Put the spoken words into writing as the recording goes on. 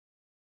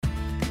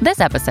This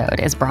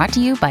episode is brought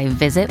to you by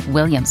Visit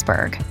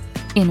Williamsburg.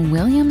 In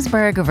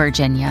Williamsburg,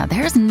 Virginia,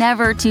 there's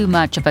never too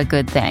much of a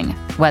good thing.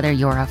 Whether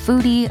you're a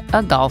foodie,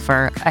 a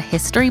golfer, a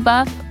history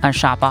buff, a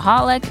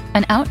shopaholic,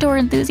 an outdoor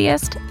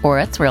enthusiast, or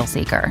a thrill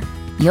seeker,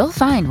 you'll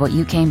find what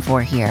you came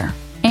for here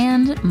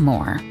and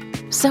more.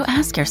 So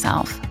ask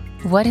yourself,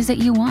 what is it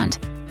you want?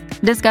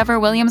 Discover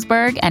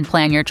Williamsburg and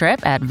plan your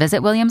trip at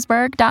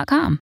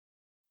visitwilliamsburg.com.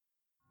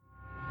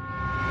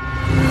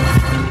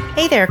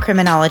 Hey there,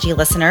 criminology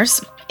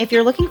listeners. If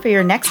you're looking for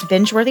your next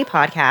binge-worthy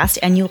podcast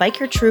and you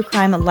like your true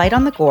crime light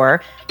on the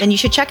gore, then you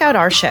should check out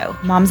our show,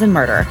 Moms and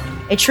Murder,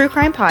 a true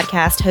crime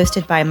podcast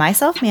hosted by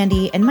myself,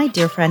 Mandy, and my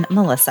dear friend,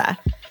 Melissa.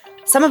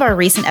 Some of our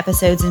recent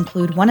episodes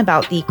include one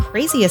about the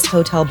craziest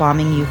hotel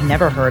bombing you've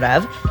never heard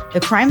of, the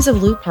crimes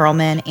of Lou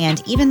Pearlman,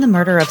 and even the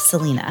murder of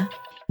Selena.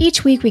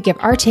 Each week, we give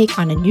our take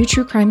on a new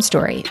true crime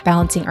story,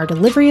 balancing our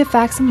delivery of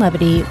facts and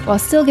levity while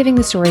still giving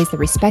the stories the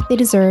respect they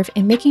deserve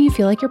and making you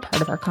feel like you're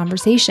part of our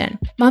conversation.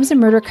 Moms and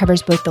Murder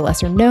covers both the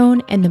lesser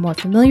known and the more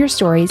familiar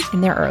stories,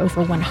 and there are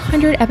over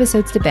 100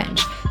 episodes to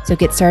binge, so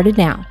get started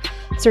now.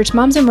 Search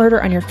Moms and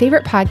Murder on your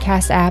favorite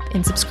podcast app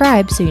and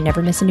subscribe so you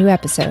never miss a new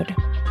episode.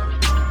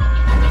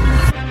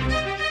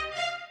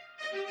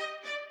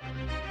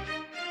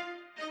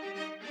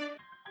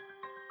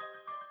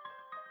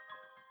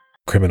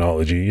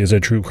 Criminology is a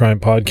true crime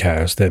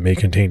podcast that may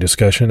contain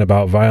discussion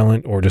about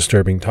violent or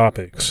disturbing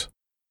topics.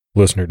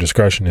 Listener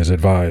discretion is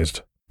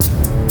advised.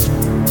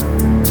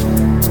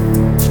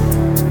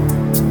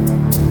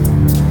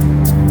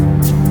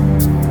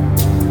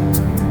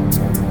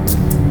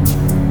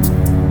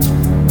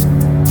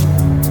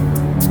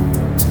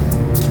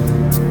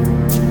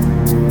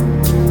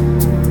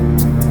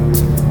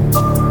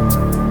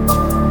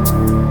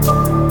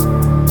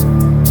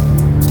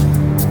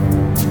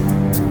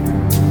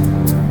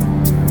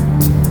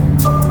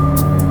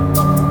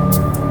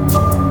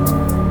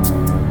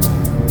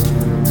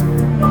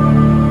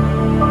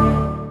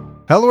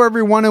 Hello,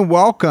 everyone, and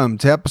welcome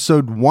to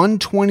episode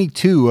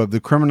 122 of the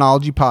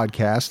Criminology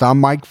Podcast. I'm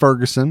Mike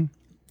Ferguson.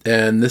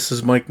 And this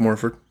is Mike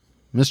Morford.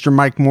 Mr.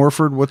 Mike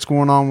Morford, what's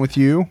going on with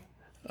you?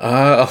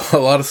 A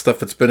lot of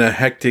stuff. It's been a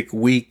hectic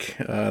week,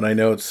 and I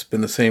know it's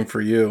been the same for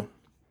you.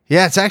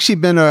 Yeah, it's actually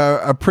been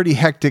a pretty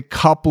hectic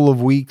couple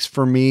of weeks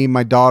for me.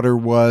 My daughter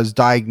was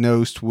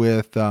diagnosed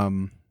with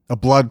a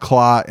blood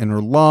clot in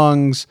her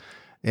lungs,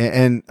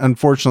 and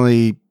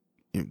unfortunately,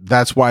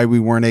 that's why we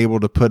weren't able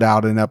to put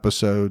out an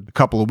episode a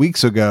couple of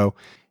weeks ago.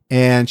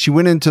 And she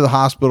went into the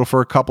hospital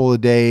for a couple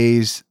of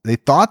days. They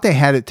thought they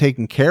had it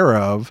taken care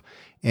of.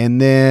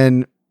 And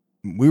then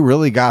we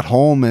really got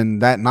home,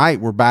 and that night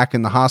we're back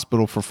in the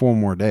hospital for 4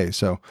 more days.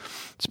 So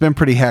it's been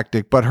pretty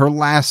hectic, but her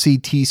last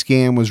CT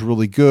scan was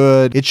really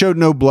good. It showed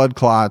no blood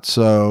clots.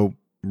 So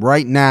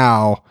right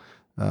now,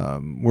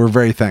 we're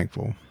very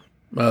thankful.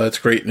 That's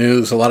great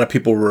news. A lot of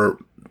people were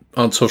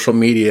on social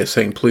media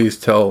saying, please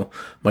tell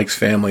Mike's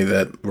family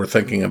that we're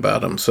thinking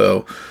about him.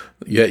 So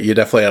yeah, you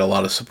definitely had a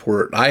lot of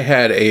support. I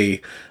had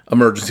a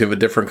emergency of a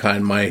different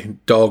kind. My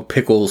dog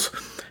Pickles,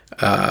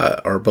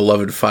 our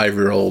beloved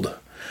 5-year-old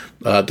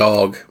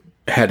dog,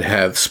 had to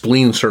have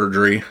spleen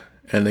surgery,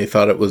 and they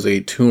thought it was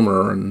a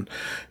tumor, and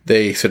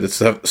they said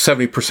it's a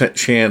 70%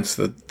 chance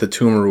that the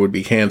tumor would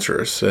be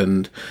cancerous.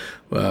 And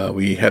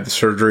we had the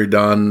surgery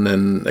done,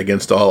 and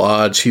against all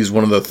odds, she's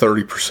one of the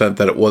 30%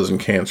 that it wasn't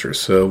cancer.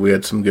 So we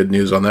had some good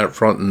news on that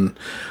front, and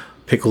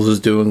Pickles is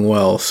doing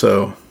well.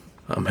 So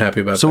I'm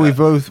happy about that. So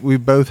we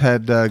both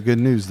had good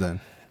news then.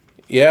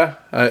 Yeah,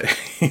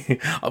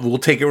 we'll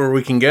take it where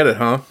we can get it,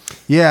 huh?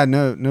 Yeah,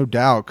 no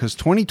doubt. Because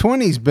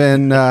 2020's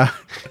been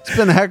it's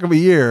been a heck of a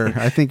year.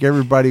 I think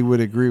everybody would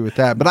agree with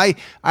that. But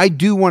I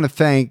do want to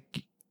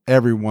thank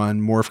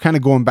everyone, Morph, kind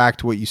of going back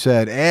to what you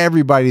said,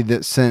 everybody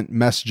that sent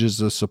messages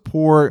of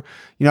support.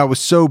 You know, I was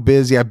so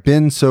busy. I've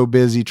been so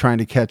busy trying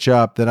to catch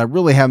up that I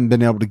really haven't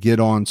been able to get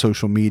on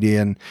social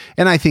media.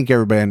 And I think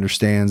everybody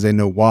understands. They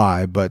know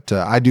why. But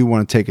I do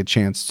want to take a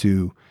chance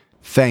to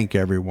thank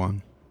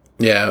everyone.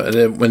 Yeah, and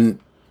then when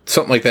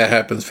something like that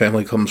happens,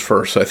 family comes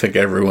first. I think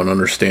everyone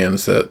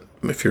understands that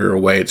if you're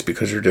away, it's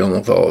because you're dealing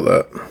with all of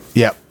that.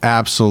 Yep,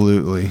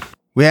 absolutely.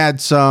 We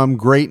had some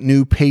great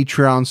new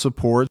Patreon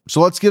support.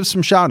 So let's give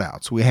some shout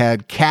outs. We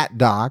had Cat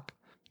Doc,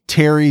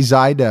 Terry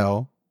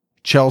Zidell,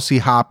 Chelsea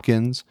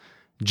Hopkins,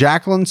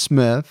 Jacqueline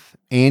Smith,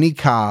 Annie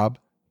Cobb,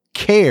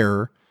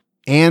 Care,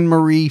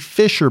 Anne-Marie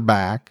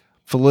Fisherback,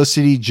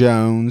 Felicity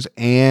Jones,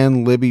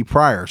 and Libby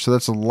Pryor. So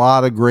that's a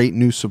lot of great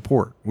new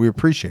support. We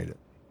appreciate it.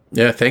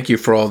 Yeah, thank you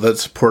for all that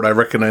support. I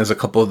recognize a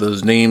couple of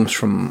those names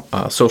from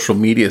social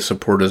media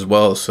support as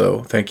well.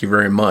 So thank you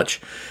very much.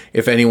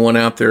 If anyone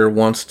out there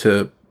wants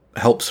to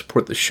help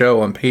support the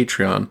show on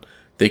Patreon,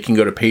 they can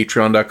go to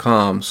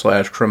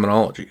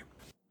patreon.com/criminology.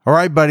 All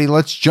right, buddy,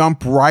 let's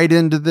jump right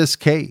into this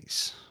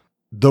case.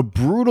 The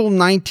brutal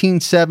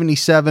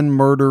 1977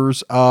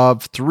 murders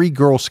of 3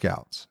 Girl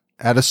Scouts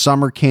at a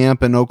summer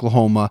camp in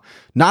Oklahoma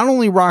not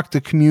only rocked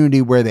the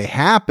community where they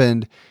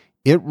happened,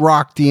 it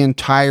rocked the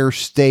entire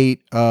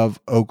state of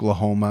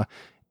Oklahoma,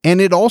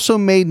 and it also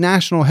made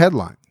national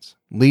headlines.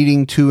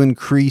 leading to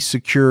increased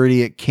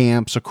security at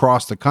camps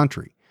across the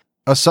country.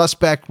 A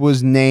suspect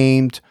was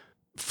named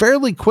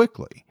fairly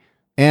quickly,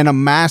 and a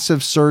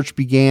massive search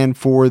began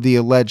for the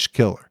alleged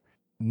killer.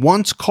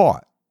 Once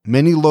caught,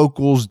 many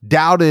locals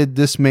doubted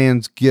this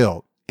man's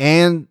guilt,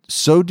 and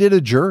so did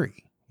a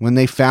jury. When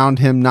they found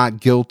him not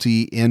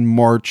guilty in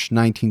March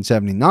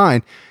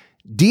 1979,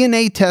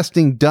 DNA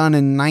testing done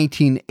in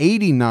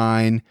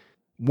 1989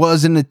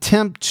 was an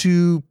attempt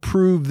to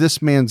prove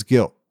this man's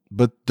guilt,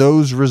 but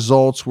those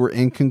results were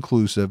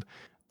inconclusive.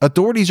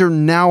 Authorities are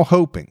now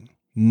hoping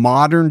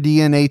modern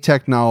DNA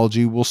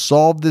technology will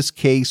solve this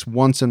case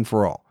once and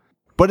for all.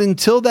 But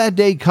until that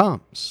day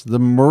comes, the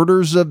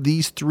murders of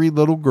these 3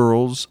 little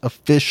girls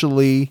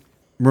officially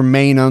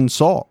remain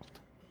unsolved.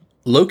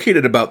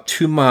 Located about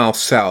 2 miles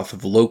south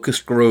of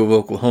Locust Grove,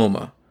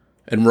 Oklahoma,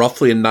 and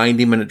roughly a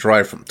 90-minute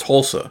drive from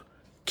Tulsa,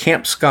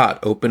 Camp Scott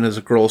opened as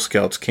a Girl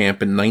Scouts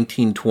camp in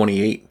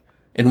 1928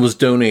 and was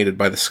donated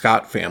by the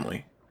Scott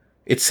family.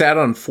 It sat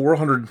on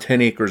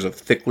 410 acres of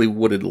thickly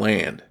wooded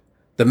land.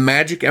 The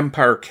Magic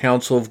Empire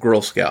Council of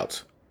Girl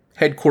Scouts,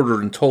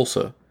 headquartered in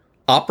Tulsa,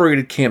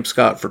 operated Camp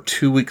Scott for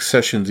 2-week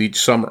sessions each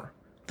summer.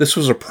 This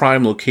was a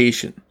prime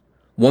location,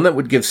 one that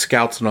would give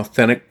scouts an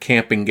authentic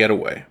camping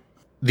getaway.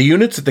 The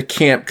units at the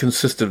camp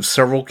consisted of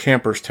several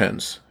campers'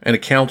 tents and a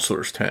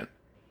counselor's tent.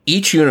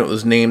 Each unit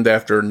was named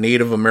after a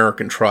Native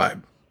American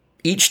tribe.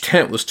 Each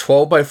tent was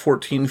 12 by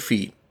 14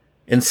 feet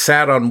and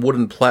sat on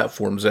wooden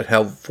platforms that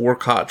held 4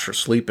 cots for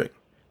sleeping.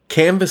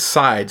 Canvas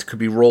sides could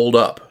be rolled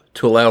up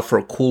to allow for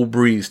a cool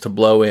breeze to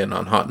blow in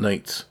on hot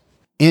nights.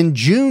 In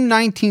June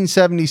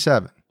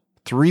 1977,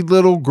 3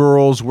 little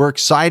girls were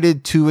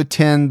excited to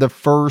attend the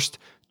first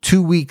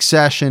 2-week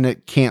session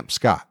at Camp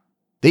Scott.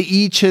 They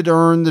each had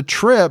earned the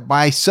trip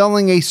by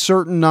selling a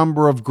certain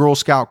number of Girl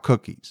Scout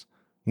cookies.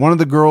 One of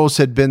the girls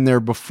had been there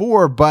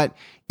before, but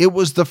it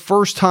was the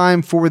first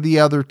time for the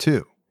other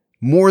 2.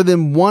 More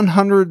than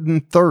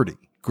 130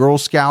 Girl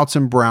Scouts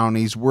and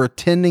Brownies were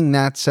attending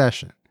that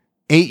session.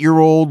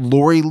 8-year-old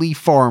Lori Lee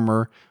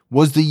Farmer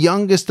was the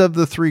youngest of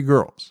the 3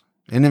 girls.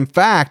 And in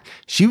fact,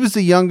 she was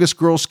the youngest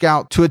Girl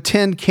Scout to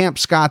attend Camp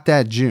Scott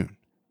that June.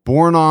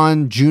 Born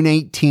on June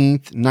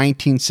 18th,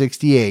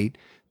 1968,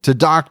 to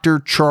Dr.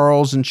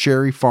 Charles and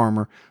Sherry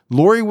Farmer,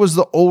 Lori was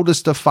the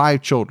oldest of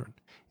 5 children.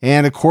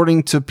 And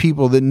according to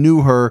people that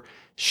knew her,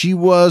 she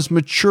was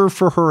mature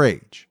for her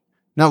age.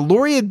 Now,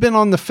 Lori had been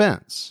on the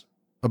fence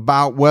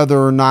about whether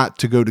or not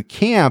to go to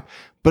camp,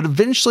 but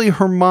eventually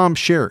her mom,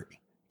 Sherry,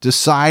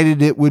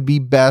 decided it would be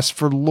best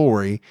for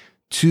Lori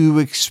to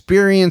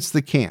experience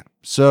the camp.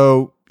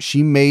 So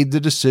she made the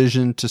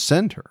decision to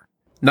send her.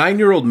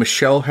 9-year-old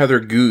Michelle Heather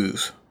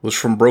Goose was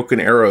from Broken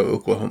Arrow,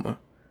 Oklahoma.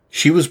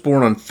 She was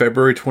born on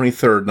February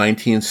 23,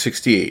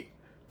 1968,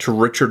 to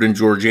Richard and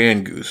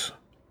Georgianne Goose.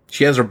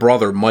 She has a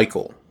brother,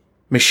 Michael.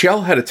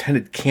 Michelle had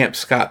attended Camp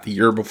Scott the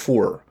year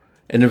before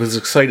and was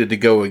excited to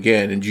go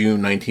again in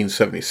June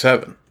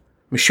 1977.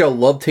 Michelle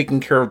loved taking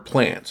care of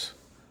plants,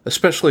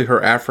 especially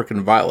her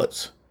African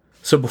violets.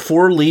 So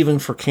before leaving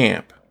for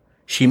camp,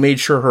 she made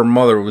sure her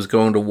mother was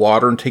going to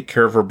water and take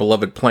care of her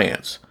beloved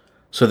plants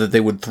so that they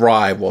would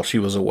thrive while she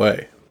was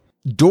away.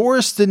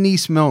 Doris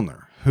Denise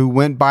Milner, who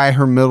went by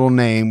her middle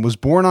name, was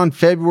born on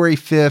February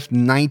 5th,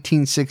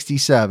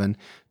 1967,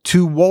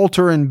 to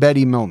Walter and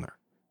Betty Milner.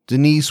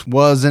 Denise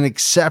was an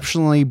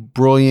exceptionally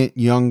brilliant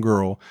young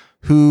girl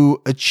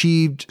who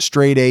achieved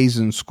straight A's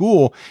in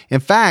school. In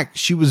fact,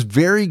 she was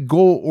very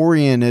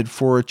goal-oriented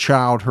for a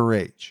child her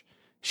age.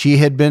 She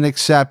had been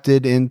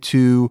accepted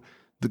into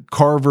the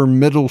Carver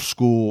Middle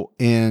School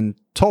in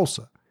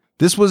Tulsa.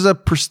 This was a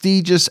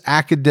prestigious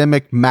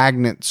academic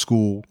magnet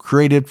school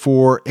created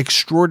for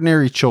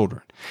extraordinary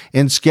children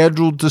and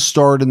scheduled to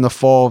start in the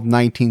fall of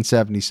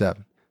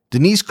 1977.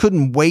 Denise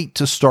couldn't wait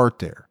to start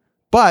there,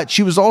 but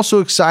she was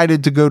also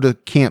excited to go to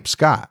Camp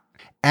Scott.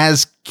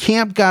 As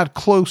camp got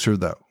closer,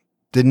 though,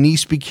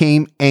 Denise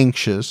became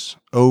anxious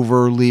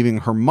over leaving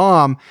her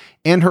mom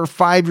and her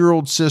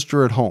 5-year-old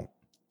sister at home,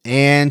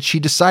 and she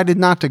decided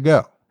not to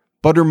go.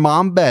 But her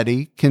mom,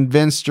 Betty,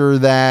 convinced her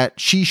that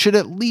she should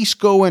at least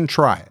go and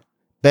try it.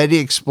 Betty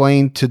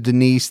explained to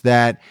Denise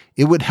that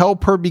it would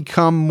help her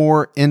become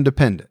more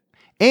independent.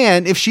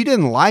 And if she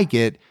didn't like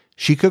it,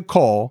 she could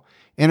call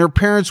and her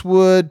parents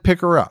would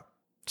pick her up.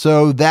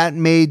 So that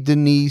made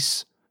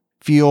Denise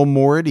feel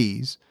more at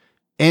ease,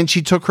 and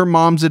she took her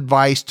mom's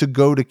advice to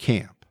go to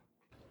camp.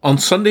 On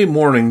Sunday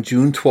morning,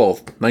 June 12,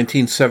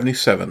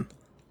 1977,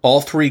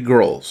 all 3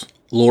 girls,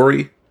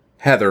 Lori,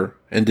 Heather,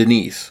 and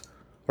Denise,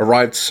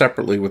 arrived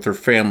separately with their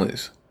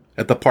families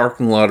at the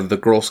parking lot of the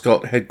Girl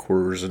Scout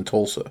headquarters in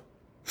Tulsa.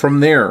 From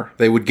there,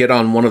 they would get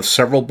on one of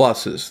several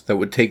buses that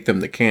would take them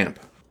to camp.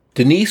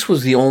 Denise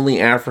was the only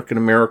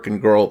African-American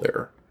girl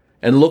there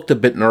and looked a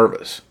bit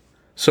nervous.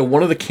 So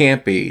one of the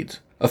camp aides,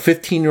 a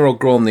 15-year-old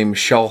girl named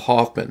Michelle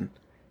Hoffman,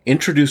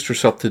 introduced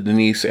herself to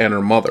Denise and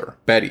her mother,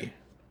 Betty.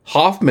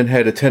 Hoffman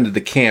had attended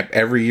the camp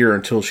every year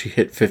until she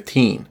hit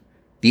 15,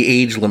 the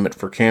age limit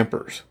for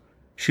campers.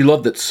 She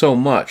loved it so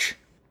much,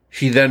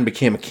 she then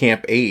became a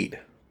camp aide.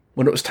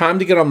 When it was time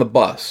to get on the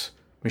bus,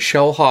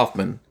 Michelle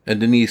Hoffman and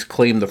Denise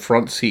claimed the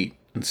front seat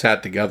and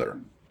sat together.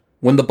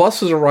 When the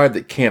buses arrived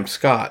at Camp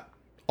Scott,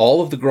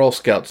 all of the Girl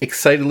Scouts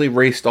excitedly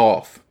raced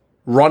off,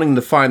 running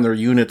to find their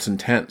units and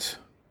tents.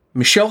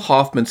 Michelle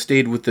Hoffman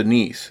stayed with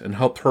Denise and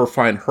helped her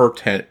find her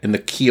tent in the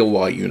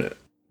Kiowa unit.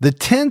 The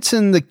tents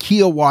in the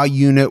Kiowa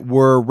unit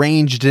were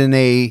arranged in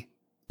a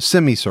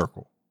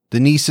semicircle.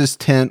 Denise's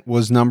tent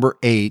was number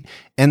 8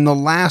 and the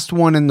last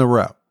one in the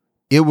row.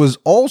 It was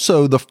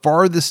also the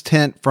farthest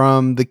tent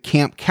from the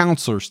camp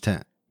counselor's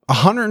tent,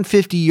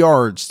 150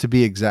 yards to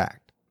be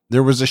exact.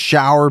 There was a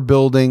shower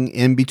building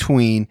in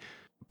between,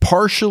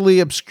 partially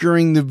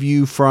obscuring the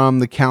view from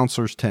the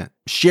counselor's tent,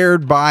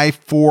 shared by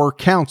 4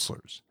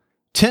 counselors.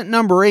 Tent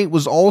number 8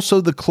 was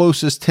also the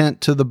closest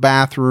tent to the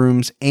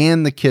bathrooms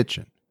and the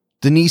kitchen.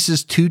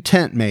 Denise's 2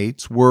 tent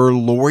mates were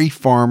Lori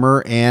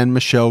Farmer and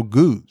Michelle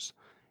Goose.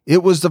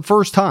 It was the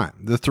first time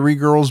the 3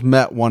 girls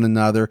met one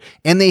another,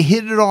 and they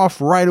hit it off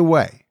right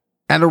away.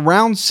 At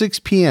around 6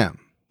 p.m.,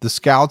 the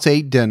Scouts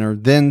ate dinner,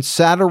 then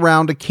sat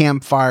around a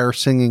campfire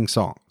singing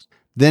songs.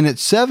 Then at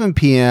 7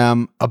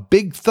 p.m., a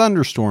big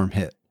thunderstorm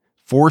hit,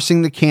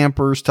 forcing the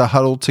campers to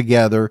huddle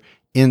together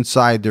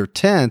inside their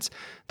tents.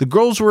 The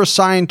girls were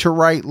assigned to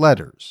write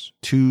letters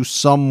to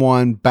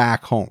someone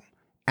back home.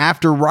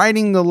 After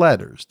writing the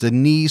letters,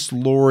 Denise,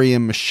 Lori,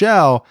 and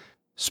Michelle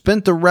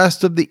spent the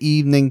rest of the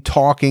evening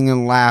talking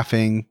and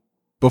laughing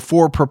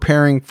before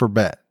preparing for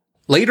bed.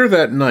 Later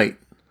that night,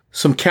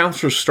 some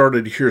counselors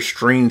started to hear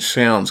strange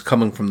sounds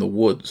coming from the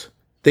woods.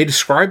 They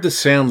described the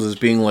sounds as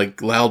being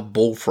like loud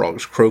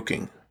bullfrogs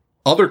croaking.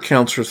 Other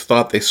counselors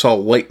thought they saw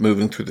light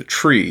moving through the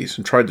trees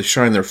and tried to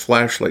shine their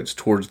flashlights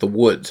towards the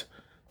woods.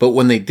 But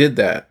when they did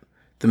that,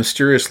 the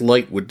mysterious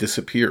light would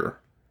disappear.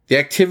 The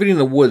activity in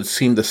the woods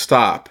seemed to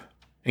stop,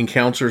 and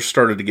counselors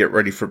started to get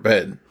ready for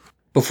bed.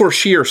 Before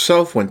she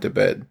herself went to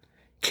bed,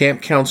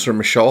 camp counselor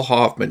Michelle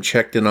Hoffman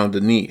checked in on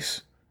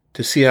Denise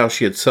to see how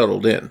she had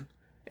settled in,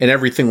 and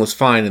everything was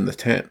fine in the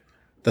tent.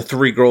 The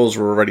 3 girls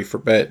were ready for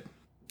bed.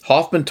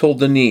 Hoffman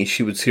told Denise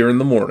she would see her in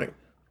the morning,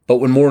 but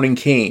when morning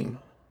came,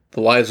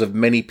 the lives of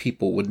many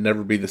people would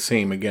never be the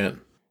same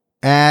again.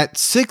 At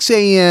 6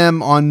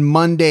 a.m. on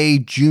Monday,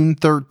 June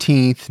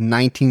 13th,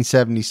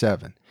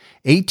 1977,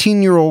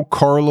 18-year-old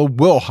Carla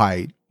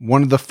Wilhite,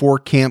 one of the 4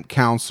 camp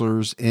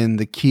counselors in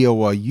the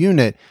Kiowa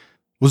unit,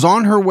 was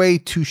on her way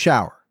to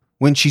shower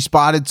when she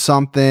spotted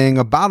something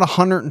about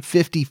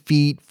 150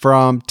 feet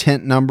from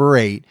tent number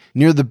 8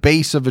 near the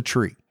base of a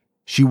tree.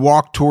 She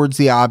walked towards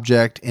the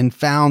object and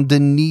found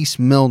Denise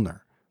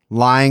Milner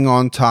lying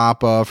on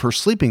top of her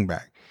sleeping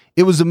bag.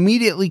 It was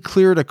immediately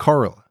clear to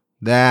Carla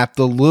that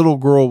the little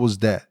girl was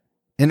dead.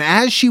 And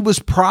as she was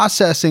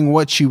processing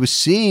what she was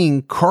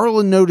seeing,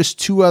 Carla noticed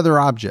 2 other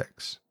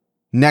objects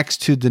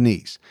next to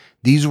Denise.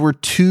 These were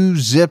 2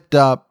 zipped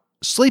up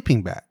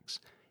sleeping bags.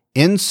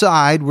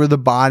 Inside were the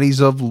bodies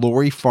of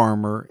Lori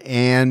Farmer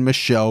and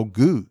Michelle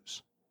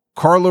Goose.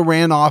 Carla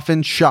ran off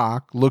in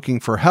shock,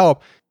 looking for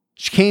help.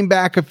 She came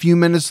back a few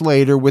minutes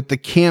later with the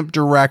camp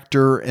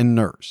director and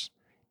nurse.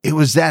 It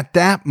was at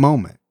that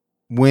moment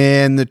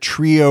when the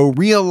trio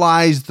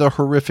realized the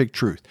horrific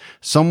truth.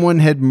 Someone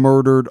had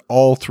murdered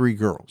all 3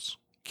 girls.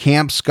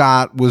 Camp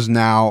Scott was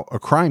now a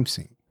crime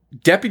scene.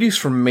 Deputies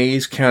from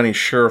Mayes County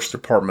Sheriff's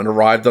Department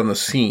arrived on the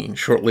scene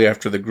shortly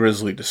after the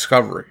grisly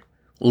discovery.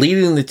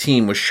 Leading the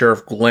team was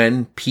Sheriff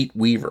Glenn Pete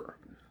Weaver,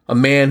 a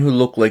man who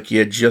looked like he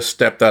had just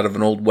stepped out of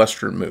an old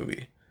Western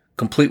movie,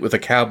 complete with a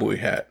cowboy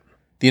hat.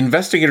 The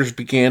investigators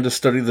began to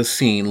study the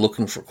scene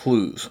looking for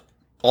clues.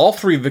 All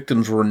 3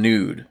 victims were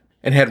nude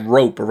and had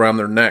rope around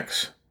their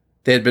necks.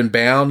 They had been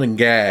bound and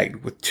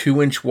gagged with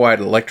 2-inch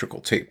wide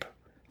electrical tape.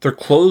 Their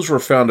clothes were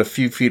found a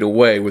few feet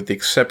away with the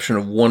exception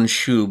of 1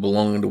 shoe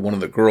belonging to one of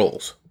the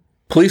girls.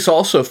 Police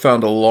also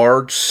found a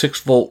large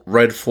 6-volt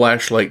red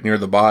flashlight near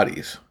the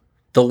bodies.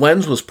 The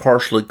lens was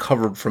partially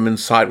covered from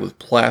inside with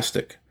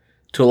plastic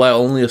to allow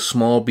only a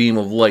small beam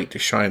of light to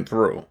shine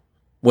through.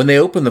 When they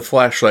opened the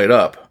flashlight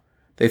up,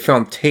 they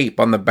found tape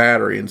on the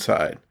battery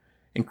inside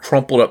and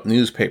crumpled up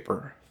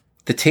newspaper.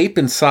 The tape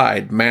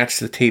inside matched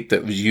the tape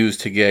that was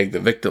used to gag the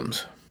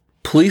victims.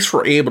 Police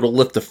were able to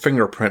lift a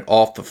fingerprint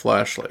off the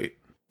flashlight.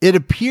 It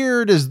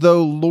appeared as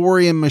though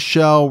Lori and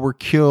Michelle were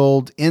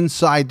killed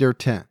inside their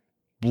tent.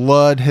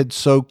 Blood had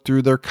soaked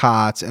through their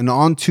cots and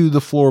onto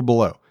the floor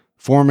below,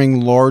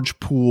 forming large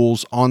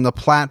pools on the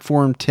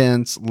platform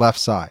tent's left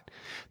side.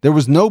 There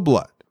was no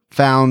blood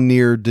found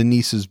near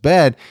Denise's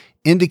bed,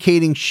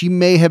 indicating she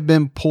may have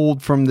been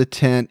pulled from the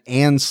tent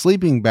and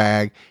sleeping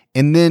bag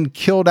and then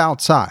killed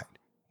outside,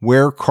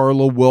 where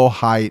Carla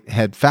Wilhite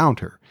had found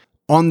her.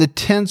 On the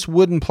tent's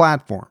wooden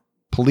platform,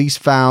 police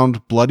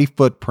found bloody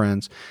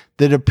footprints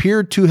that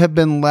appeared to have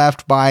been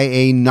left by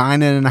a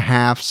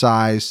 9.5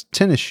 size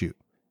tennis shoe.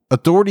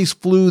 Authorities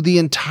flew the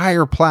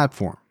entire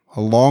platform,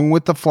 along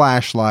with the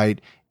flashlight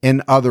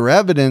and other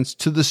evidence,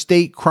 to the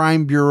State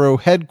Crime Bureau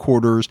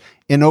headquarters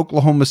in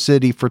Oklahoma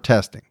City for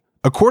testing.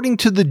 According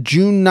to the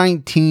June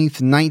 19,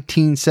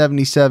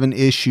 1977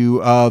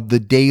 issue of the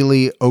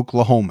Daily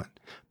Oklahoman,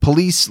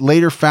 police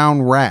later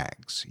found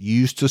rags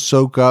used to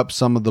soak up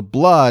some of the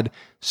blood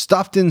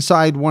stuffed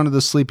inside one of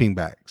the sleeping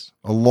bags,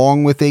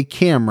 along with a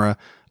camera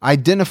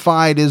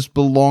identified as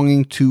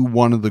belonging to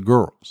one of the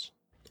girls.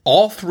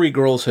 All 3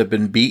 girls had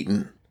been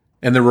beaten,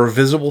 and there were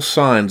visible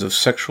signs of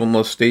sexual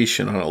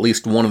molestation on at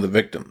least one of the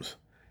victims.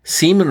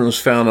 Semen was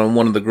found on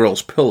one of the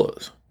girls'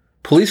 pillows.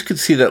 Police could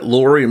see that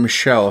Lori and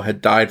Michelle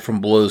had died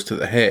from blows to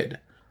the head,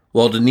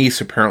 while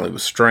Denise apparently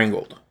was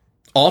strangled.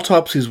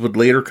 Autopsies would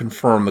later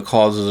confirm the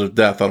causes of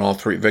death on all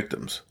 3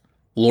 victims.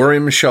 Lori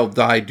and Michelle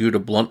died due to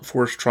blunt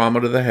force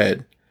trauma to the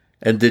head,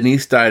 and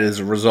Denise died as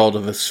a result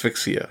of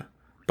asphyxia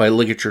by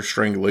ligature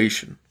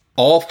strangulation.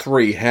 All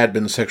 3 had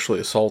been sexually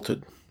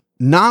assaulted.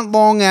 Not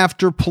long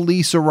after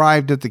police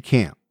arrived at the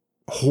camp,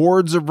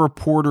 hordes of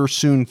reporters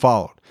soon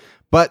followed,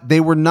 but they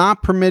were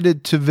not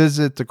permitted to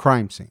visit the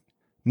crime scene.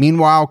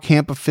 Meanwhile,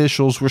 camp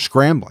officials were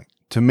scrambling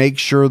to make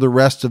sure the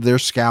rest of their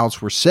scouts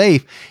were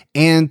safe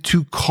and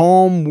to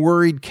calm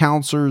worried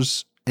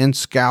counselors and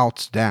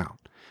scouts down.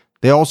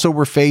 They also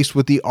were faced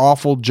with the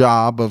awful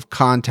job of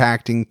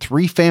contacting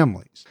 3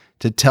 families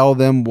to tell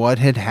them what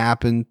had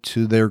happened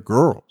to their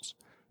girls.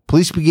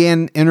 Police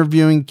began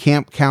interviewing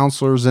camp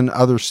counselors and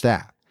other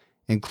staff,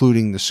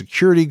 including the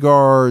security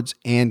guards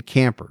and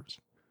campers.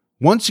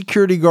 One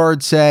security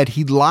guard said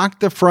he'd locked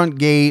the front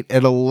gate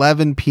at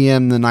 11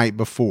 p.m. the night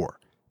before,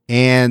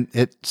 and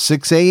at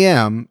 6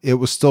 a.m. it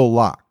was still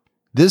locked.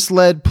 This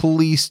led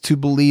police to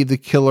believe the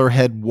killer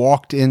had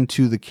walked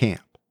into the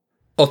camp.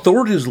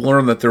 Authorities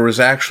learned that there was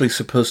actually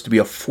supposed to be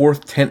a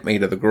 4th tent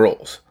made of the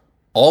girls.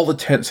 All the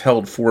tents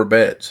held 4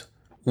 beds.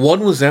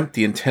 One was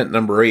empty in tent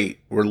number 8,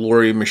 where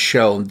Lori,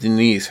 Michelle, and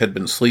Denise had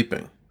been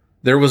sleeping.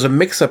 There was a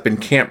mix-up in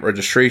camp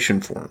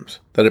registration forms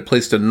that had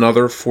placed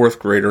another 4th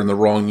grader in the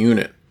wrong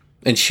unit,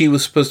 and she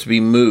was supposed to be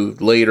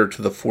moved later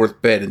to the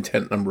 4th bed in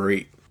tent number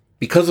 8.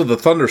 Because of the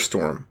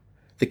thunderstorm,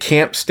 the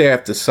camp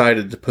staff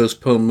decided to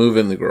postpone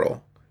moving the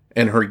girl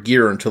and her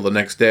gear until the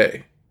next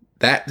day.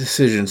 That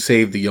decision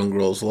saved the young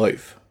girl's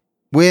life.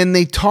 When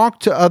they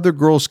talked to other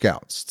Girl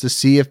Scouts to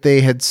see if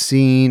they had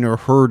seen or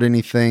heard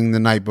anything the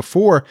night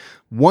before,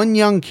 one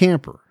young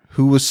camper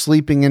who was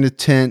sleeping in a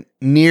tent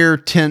near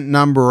tent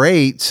number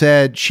 8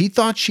 said she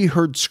thought she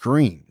heard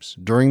screams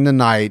during the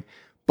night,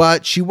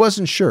 but she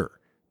wasn't sure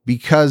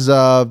because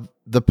of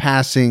the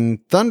passing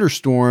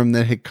thunderstorm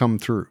that had come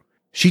through.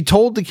 She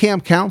told the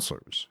camp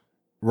counselors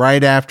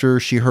right after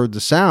she heard the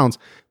sounds,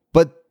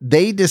 but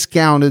they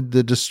discounted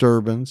the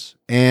disturbance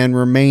and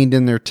remained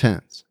in their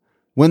tents.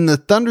 When the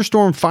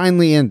thunderstorm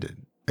finally ended,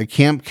 a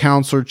camp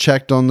counselor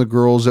checked on the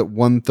girls at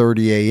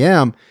 1:30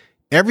 a.m.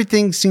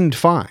 Everything seemed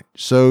fine,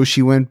 so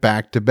she went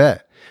back to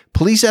bed.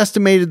 Police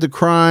estimated the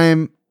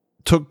crime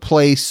took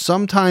place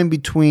sometime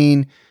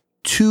between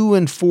 2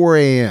 and 4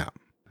 a.m.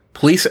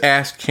 Police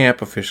asked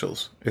camp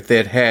officials if they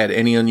had had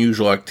any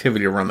unusual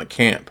activity around the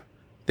camp.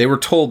 They were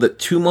told that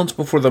 2 months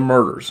before the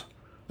murders,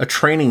 a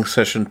training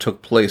session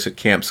took place at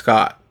Camp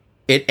Scott.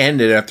 It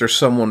ended after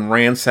someone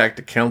ransacked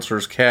the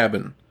counselor's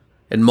cabin,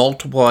 and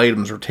multiple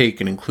items were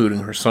taken, including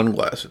her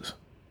sunglasses.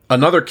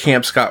 Another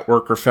Camp Scott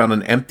worker found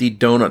an empty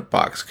donut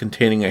box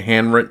containing a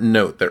handwritten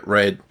note that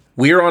read,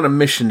 "We are on a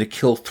mission to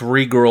kill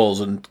 3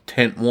 girls in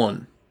Tent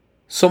 1.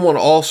 Someone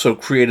also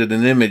created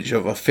an image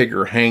of a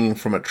figure hanging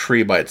from a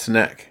tree by its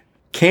neck.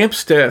 Camp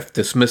staff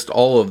dismissed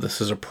all of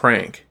this as a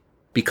prank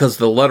because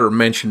the letter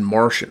mentioned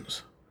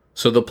Martians,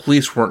 so the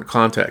police weren't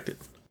contacted.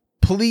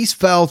 Police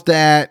felt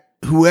that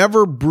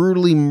whoever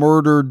brutally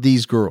murdered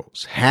these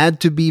girls had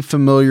to be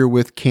familiar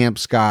with Camp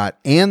Scott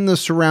and the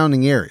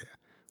surrounding area,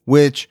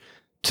 which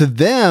to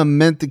them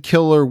meant the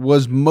killer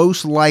was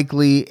most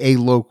likely a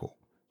local.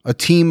 A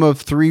team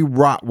of 3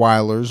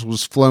 Rottweilers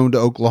was flown to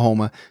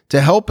Oklahoma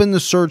to help in the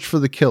search for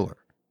the killer.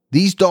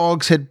 These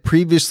dogs had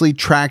previously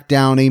tracked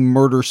down a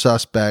murder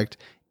suspect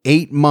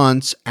 8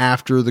 months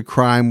after the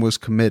crime was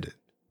committed.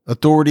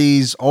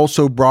 Authorities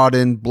also brought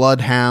in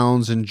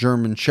bloodhounds and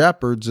German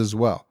shepherds as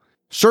well.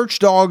 Search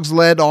dogs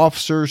led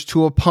officers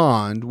to a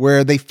pond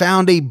where they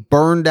found a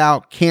burned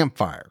out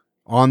campfire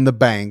on the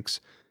banks.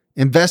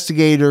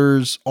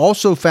 Investigators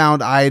also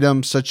found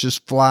items such as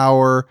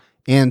flour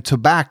and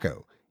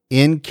tobacco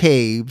in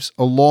caves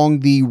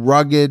along the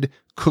rugged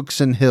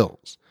Cookson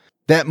Hills.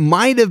 That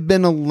might have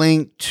been a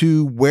link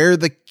to where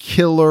the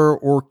killer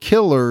or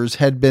killers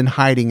had been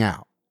hiding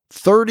out.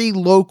 30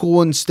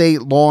 local and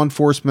state law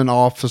enforcement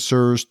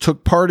officers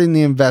took part in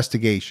the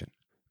investigation.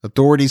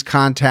 Authorities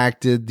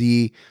contacted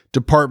the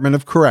Department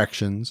of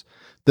Corrections,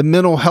 the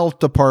Mental Health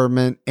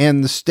Department,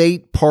 and the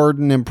State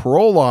Pardon and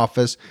Parole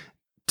Office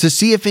to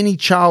see if any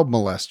child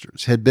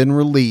molesters had been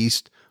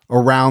released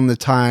around the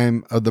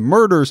time of the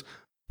murders,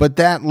 but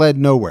that led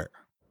nowhere.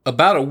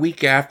 About a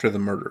week after the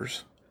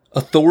murders,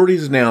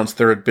 authorities announced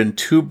there had been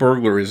 2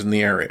 burglaries in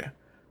the area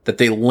that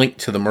they linked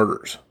to the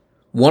murders.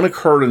 One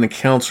occurred in a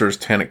counselor's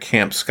tent at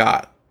Camp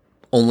Scott,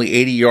 only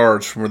 80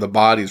 yards from where the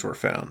bodies were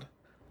found.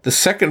 The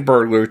second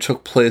burglary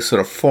took place at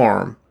a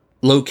farm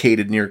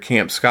located near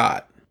Camp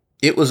Scott.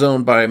 It was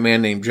owned by a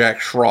man named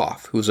Jack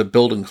Schroff, who was a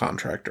building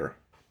contractor.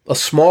 A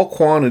small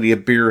quantity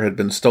of beer had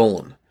been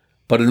stolen,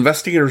 but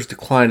investigators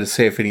declined to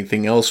say if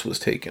anything else was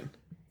taken.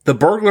 The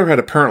burglar had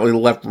apparently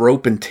left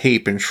rope and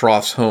tape in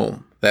Schroff's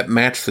home that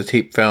matched the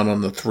tape found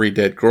on the 3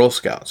 dead Girl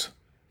Scouts.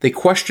 They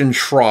questioned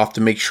Schroff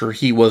to make sure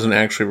he wasn't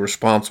actually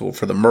responsible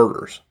for the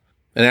murders,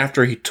 and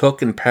after he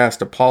took and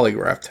passed a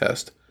polygraph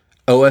test,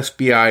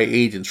 OSBI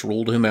agents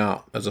ruled him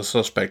out as a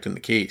suspect in the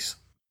case.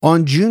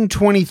 On June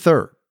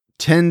 23rd,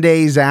 10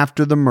 days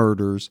after the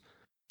murders,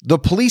 the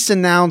police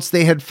announced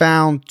they had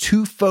found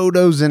 2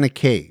 photos in a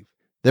cave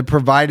that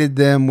provided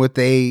them with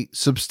a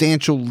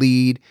substantial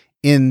lead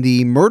in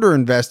the murder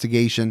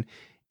investigation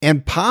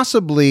and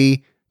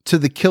possibly to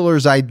the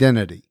killer's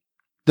identity.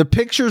 The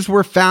pictures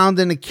were found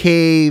in a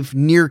cave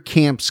near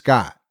Camp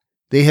Scott.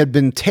 They had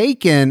been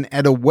taken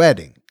at a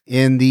wedding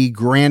in the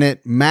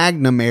Granite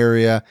Magnum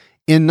area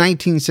in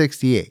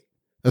 1968.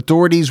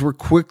 Authorities were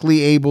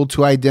quickly able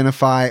to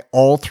identify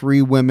all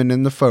 3 women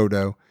in the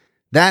photo.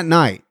 That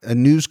night, a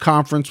news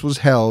conference was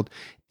held,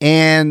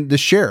 and the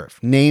sheriff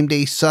named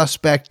a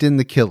suspect in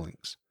the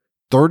killings,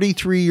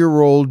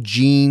 33-year-old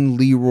Jean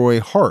Leroy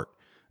Hart,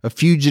 a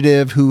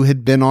fugitive who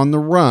had been on the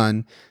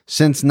run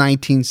since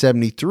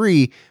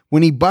 1973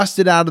 when he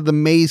busted out of the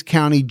Mays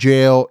County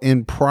Jail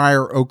in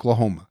Pryor,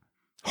 Oklahoma.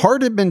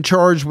 Hart had been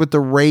charged with the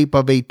rape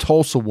of a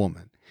Tulsa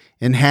woman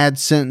and had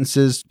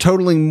sentences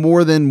totaling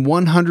more than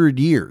 100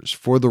 years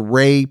for the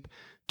rape,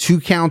 2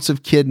 counts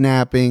of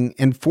kidnapping,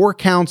 and 4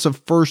 counts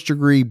of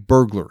first-degree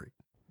burglary.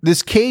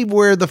 This cave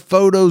where the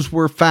photos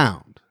were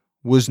found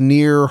was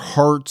near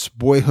Hart's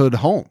boyhood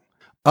home.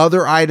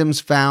 Other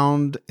items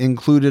found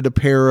included a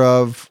pair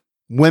of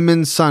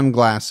women's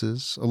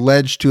sunglasses,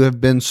 alleged to have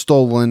been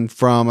stolen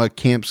from a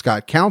Camp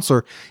Scott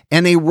counselor,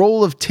 and a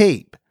roll of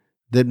tape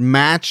that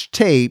matched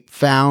tape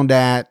found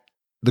at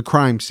the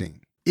crime scene.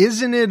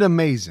 Isn't it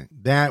amazing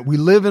that we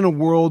live in a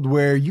world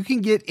where you can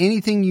get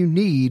anything you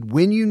need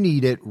when you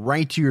need it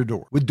right to your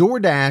door? With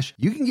DoorDash,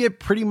 you can get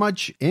pretty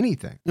much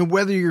anything. And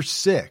whether you're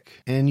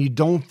sick and you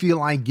don't feel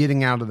like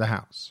getting out of the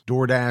house,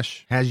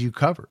 DoorDash has you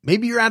covered.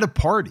 Maybe you're at a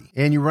party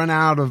and you run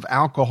out of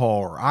alcohol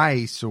or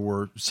ice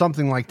or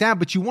something like that,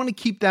 but you want to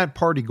keep that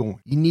party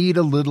going. You need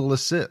a little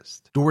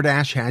assist.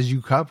 DoorDash has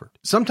you covered.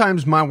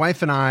 Sometimes my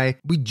wife and I,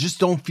 we just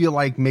don't feel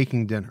like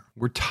making dinner.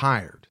 We're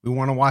tired. We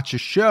want to watch a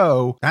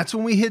show. That's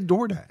when we hit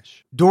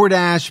DoorDash.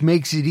 DoorDash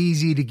makes it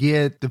easy to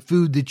get the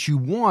food that you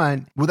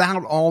want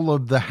without all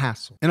of the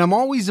hassle. And I'm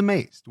always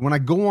amazed when I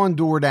go on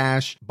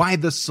DoorDash by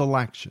the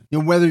selection. You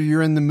know, whether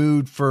you're in the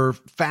mood for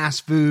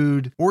fast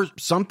food or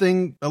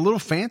something a little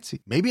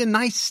fancy, maybe a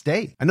nice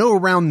steak. I know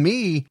around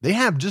me, they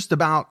have just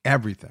about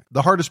everything.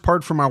 The hardest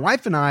part for my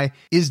wife and I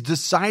is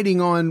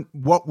deciding on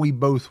what we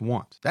both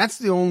want. That's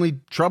the only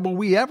trouble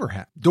we ever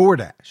have.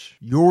 DoorDash,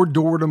 your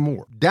door to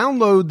more.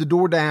 Download the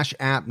DoorDash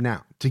app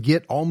now to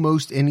get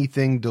almost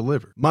anything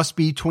delivered. Must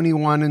be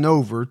 21 and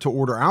over to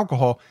order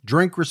alcohol.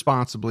 Drink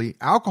responsibly.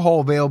 Alcohol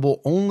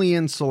available only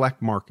in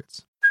select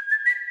markets.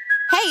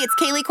 Hey, it's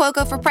Kaylee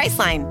Cuoco for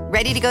Priceline.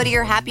 Ready to go to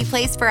your happy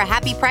place for a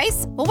happy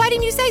price? Well, why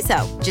didn't you say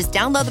so? Just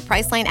download the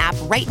Priceline app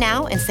right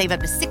now and save up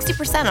to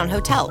 60% on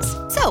hotels.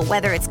 So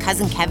whether it's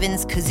Cousin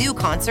Kevin's Kazoo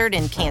Concert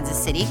in Kansas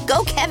City,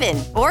 go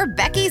Kevin, or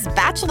Becky's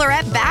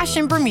Bachelorette Bash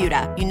in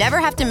Bermuda, you never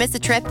have to miss a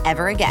trip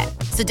ever again.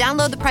 So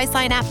download the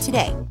Priceline app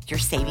today. Your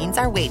savings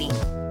are waiting.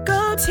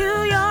 Go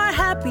to your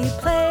happy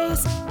place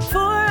for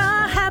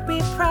a happy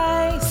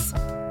price.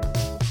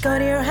 Go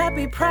to your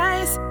happy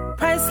price,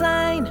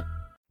 Priceline.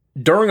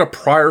 During a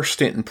prior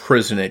stint in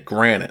prison at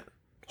Granite,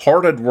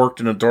 Hart had worked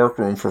in a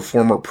darkroom for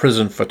former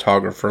prison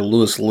photographer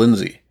Louis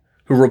Lindsay,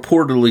 who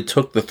reportedly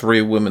took the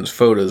 3 women's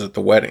photos at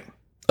the wedding.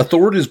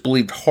 Authorities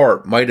believed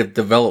Hart might have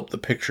developed the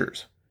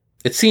pictures.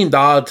 It seemed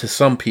odd to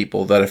some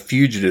people that a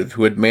fugitive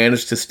who had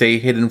managed to stay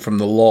hidden from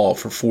the law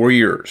for 4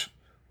 years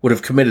would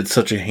have committed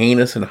such a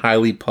heinous and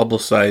highly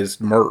publicized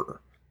murder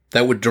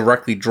that would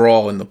directly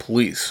draw in the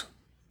police.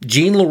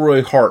 Jean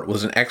Leroy Hart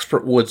was an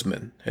expert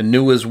woodsman and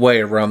knew his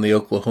way around the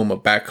Oklahoma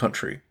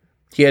backcountry.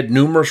 He had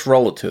numerous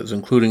relatives,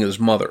 including his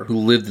mother, who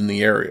lived in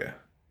the area.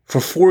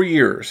 For 4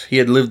 years, he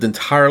had lived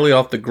entirely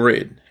off the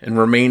grid and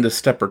remained a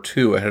step or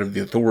 2 ahead of the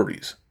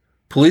authorities.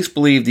 Police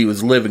believed he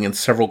was living in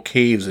several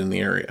caves in the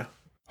area.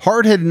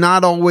 Hart had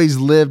not always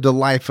lived a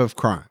life of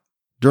crime.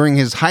 During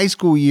his high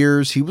school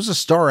years, he was a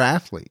star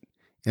athlete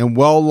and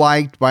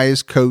well-liked by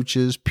his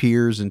coaches,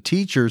 peers, and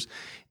teachers.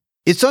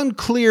 It's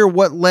unclear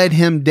what led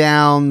him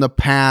down the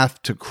path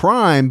to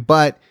crime,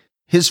 but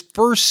his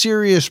first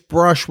serious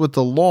brush with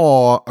the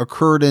law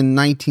occurred in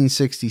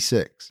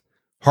 1966.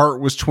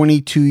 Hart was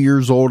 22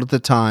 years old at the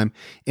time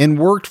and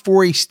worked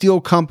for a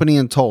steel company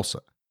in Tulsa.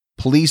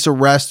 Police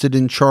arrested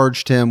and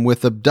charged him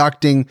with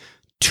abducting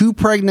 2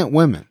 pregnant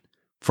women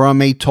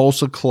from a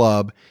Tulsa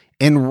club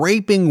and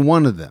raping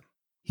one of them.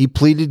 He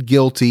pleaded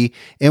guilty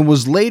and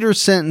was later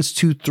sentenced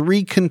to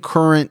 3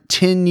 concurrent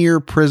 10-year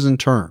prison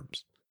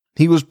terms.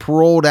 He was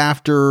paroled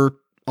after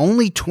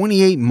only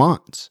 28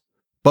 months,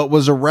 but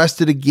was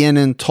arrested again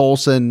in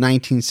Tulsa in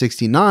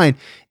 1969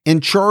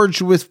 and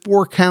charged with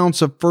 4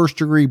 counts of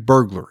first-degree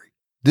burglary.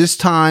 This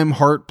time,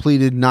 Hart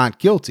pleaded not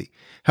guilty.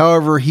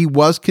 However, he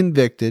was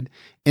convicted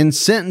and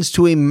sentenced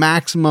to a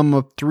maximum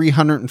of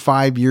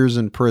 305 years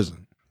in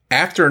prison.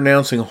 After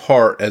announcing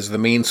Hart as the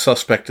main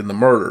suspect in the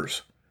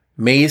murders,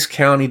 Mays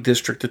County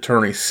District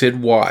Attorney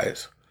Sid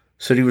Wise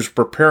said he was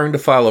preparing to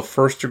file a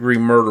first-degree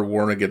murder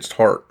warrant against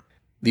Hart.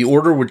 The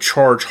order would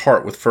charge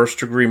Hart with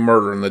first-degree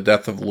murder in the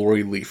death of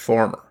Lori Lee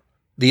Farmer.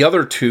 The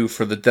other two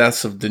for the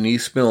deaths of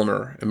Denise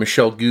Milner and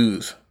Michelle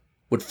Guse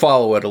would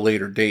follow at a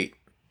later date.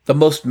 The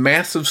most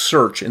massive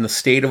search in the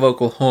state of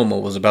Oklahoma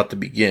was about to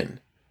begin.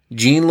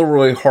 Jean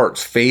Leroy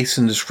Hart's face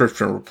and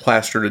description were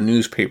plastered in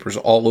newspapers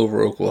all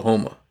over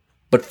Oklahoma.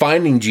 But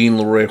finding Jean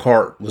Leroy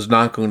Hart was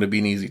not going to be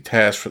an easy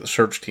task for the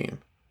search team.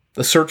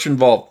 The search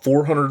involved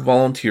 400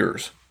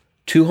 volunteers,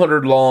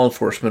 200 law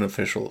enforcement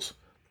officials,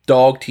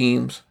 dog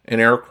teams,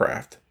 and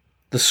aircraft.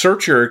 The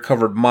search area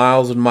covered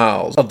miles and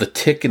miles of the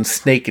tick and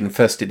snake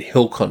infested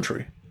hill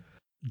country.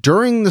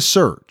 During the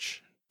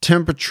search,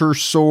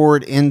 temperatures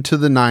soared into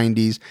the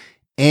 90s,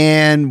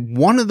 and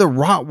one of the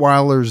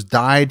Rottweilers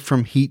died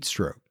from heat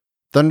stroke.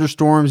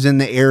 Thunderstorms in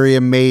the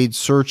area made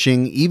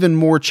searching even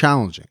more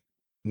challenging.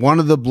 One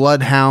of the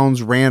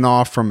bloodhounds ran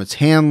off from its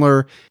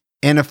handler,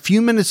 and a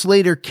few minutes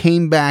later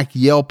came back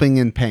yelping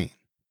in pain.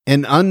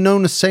 An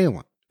unknown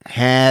assailant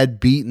had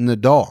beaten the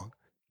dog.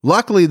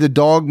 Luckily, the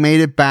dog made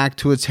it back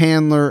to its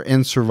handler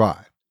and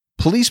survived.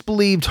 Police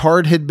believed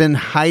Hart had been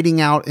hiding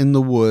out in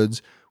the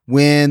woods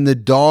when the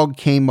dog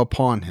came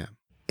upon him,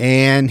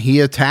 and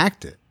he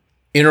attacked it.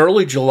 In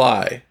early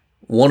July,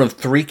 one of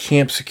 3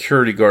 camp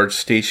security guards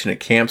stationed at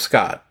Camp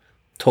Scott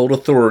told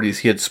authorities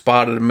he had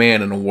spotted a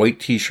man in a white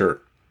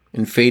t-shirt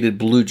and faded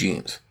blue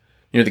jeans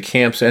near the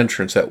camp's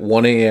entrance at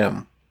 1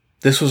 a.m.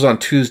 This was on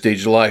Tuesday,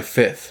 July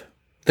 5th.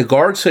 The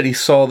guard said he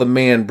saw the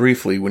man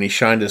briefly when he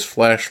shined his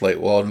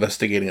flashlight while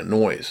investigating a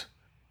noise.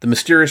 The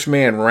mysterious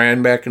man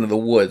ran back into the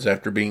woods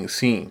after being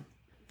seen.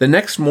 The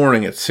next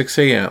morning at 6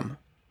 a.m.,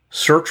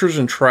 searchers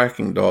and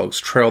tracking dogs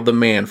trailed the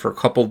man for a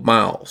couple of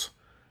miles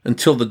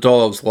until the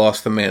dogs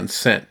lost the man's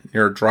scent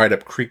near a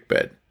dried-up creek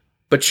bed.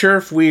 But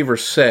Sheriff Weaver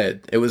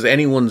said it was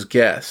anyone's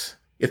guess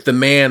if the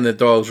man the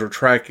dogs were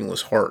tracking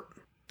was Hart.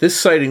 This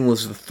sighting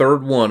was the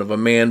third one of a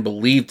man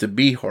believed to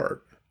be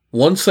Hart.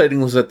 One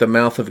sighting was at the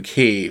mouth of a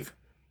cave,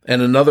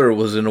 and another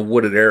was in a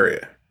wooded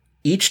area.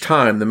 Each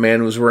time, the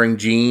man was wearing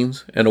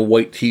jeans and a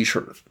white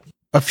t-shirt.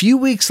 A few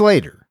weeks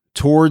later,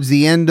 towards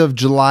the end of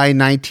July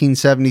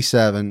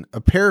 1977,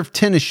 a pair of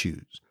tennis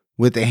shoes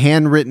with the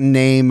handwritten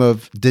name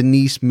of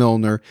Denise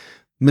Milner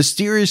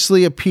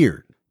mysteriously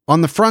appeared on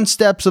the front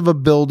steps of a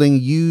building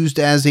used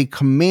as a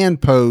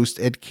command post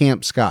at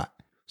Camp Scott.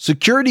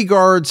 Security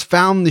guards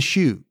found the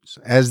shoes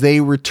as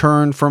they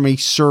returned from a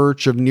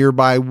search of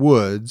nearby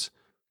woods,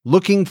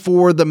 looking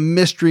for the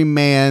mystery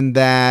man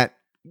that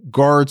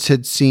guards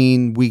had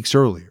seen weeks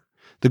earlier.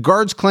 The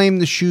guards claimed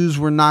the shoes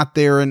were not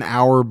there an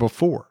hour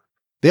before.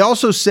 They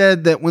also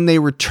said that when they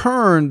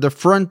returned, the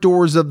front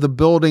doors of the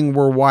building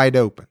were wide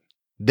open.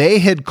 They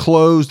had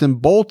closed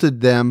and bolted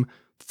them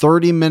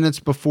 30 minutes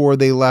before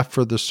they left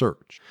for the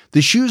search.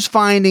 The shoes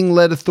finding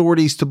led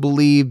authorities to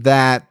believe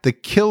that the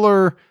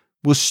killer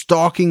was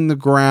stalking the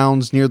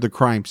grounds near the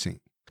crime scene.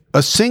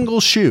 A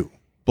single shoe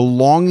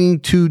belonging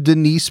to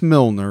Denise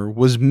Milner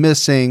was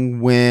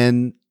missing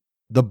when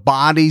the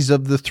bodies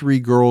of the 3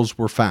 girls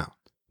were found.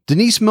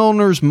 Denise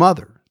Milner's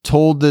mother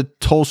told the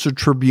Tulsa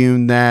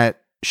Tribune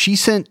that she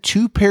sent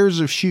 2 pairs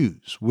of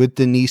shoes with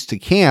Denise to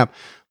camp,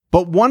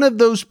 but one of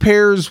those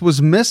pairs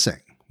was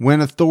missing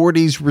when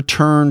authorities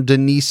returned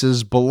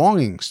Denise's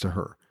belongings to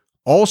her.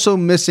 Also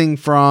missing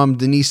from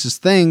Denise's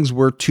things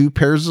were 2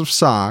 pairs of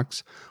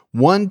socks,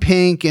 1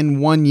 pink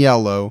and 1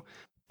 yellow,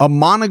 a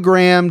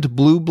monogrammed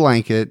blue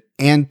blanket,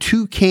 and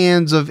 2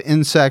 cans of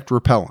insect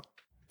repellent.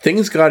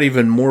 Things got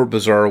even more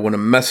bizarre when a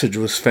message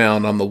was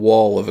found on the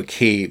wall of a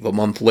cave a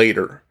month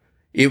later.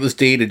 It was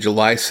dated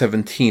July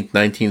 17,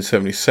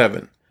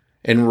 1977,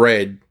 and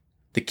read,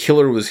 "The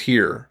killer was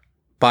here.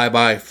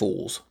 Bye-bye,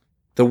 fools."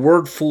 The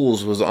word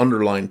fools was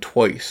underlined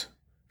twice.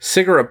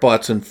 Cigarette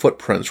butts and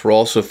footprints were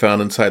also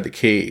found inside the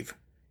cave,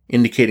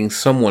 indicating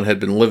someone had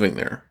been living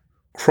there.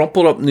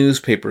 Crumpled up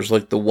newspapers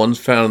like the ones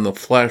found in the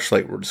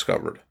flashlight were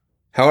discovered.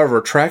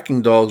 However,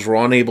 tracking dogs were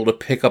unable to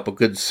pick up a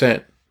good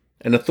scent,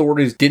 and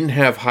authorities didn't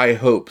have high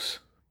hopes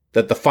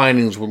that the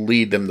findings would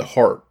lead them to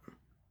Hart.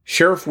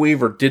 Sheriff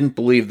Weaver didn't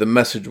believe the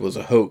message was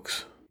a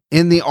hoax.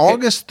 In the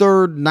August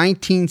 3rd,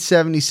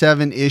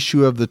 1977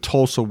 issue of the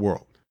Tulsa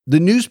World,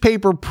 the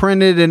newspaper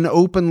printed an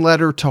open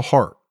letter to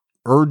Hart,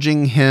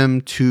 urging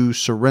him to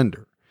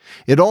surrender.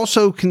 It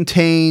also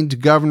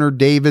contained Governor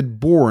David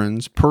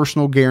Boren's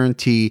personal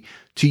guarantee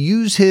to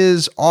use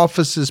his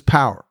office's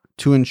power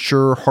to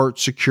ensure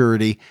Hart's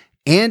security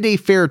and a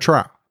fair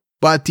trial.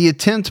 But the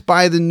attempt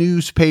by the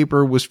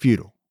newspaper was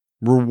futile.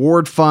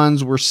 Reward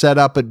funds were set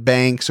up at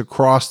banks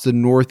across the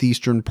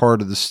northeastern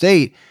part of the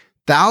state.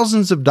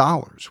 Thousands of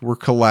dollars were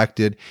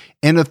collected,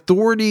 and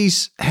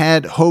authorities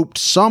had hoped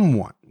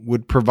someone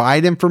would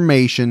provide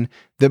information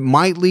that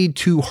might lead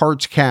to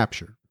Hart's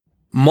capture.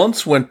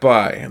 Months went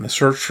by, and the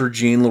search for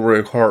Jean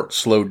Leroy Hart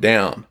slowed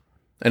down,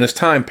 and as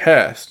time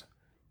passed,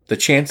 the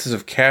chances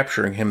of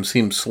capturing him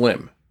seemed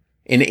slim.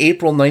 In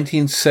April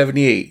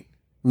 1978,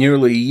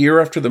 nearly a year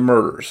after the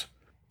murders,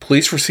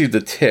 Police received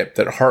a tip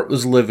that Hart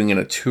was living in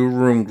a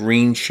 2-room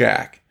green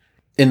shack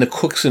in the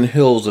Cookson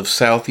Hills of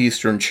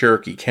southeastern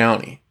Cherokee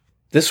County.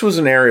 This was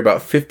an area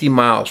about 50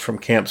 miles from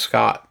Camp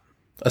Scott.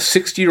 A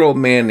 60-year-old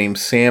man named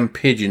Sam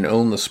Pigeon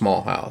owned the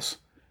small house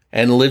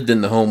and lived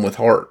in the home with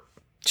Hart.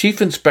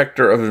 Chief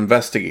Inspector of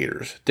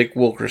Investigators, Dick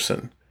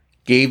Wilkerson,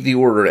 gave the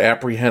order to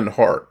apprehend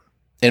Hart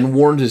and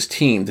warned his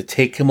team to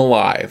take him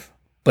alive,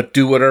 but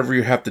do whatever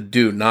you have to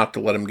do not to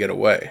let him get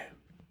away.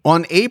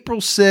 On April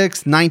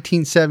 6,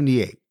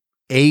 1978,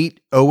 8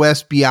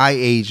 OSBI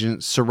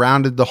agents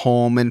surrounded the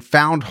home and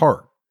found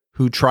Hart,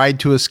 who tried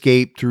to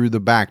escape through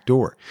the back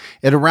door.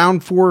 At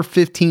around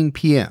 4:15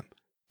 p.m.,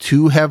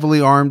 2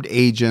 heavily armed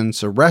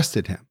agents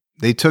arrested him.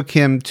 They took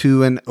him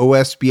to an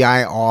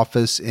OSBI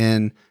office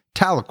in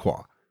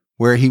Tahlequah,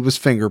 where he was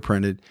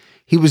fingerprinted.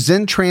 He was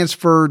then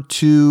transferred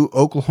to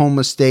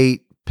Oklahoma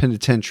State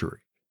Penitentiary.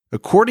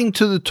 According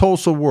to the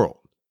Tulsa World,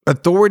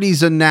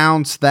 authorities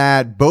announced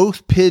that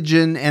both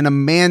Pigeon and a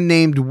man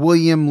named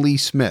William Lee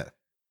Smith,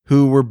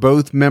 who were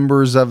both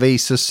members of a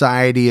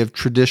society of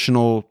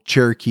traditional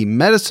Cherokee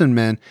medicine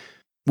men,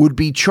 would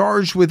be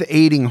charged with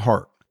aiding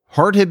Hart.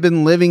 Hart had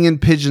been living in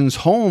Pigeon's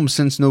home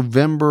since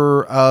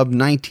November of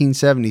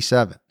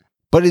 1977,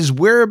 but his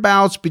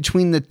whereabouts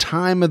between the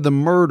time of the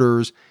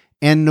murders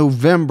and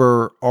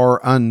November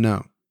are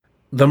unknown.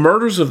 The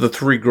murders of the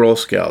 3 Girl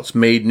Scouts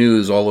made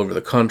news all over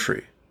the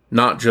country,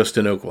 not just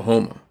in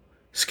Oklahoma.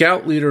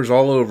 Scout leaders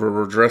all over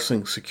were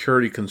addressing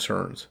security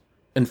concerns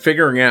and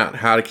figuring out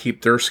how to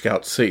keep their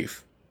scouts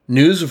safe.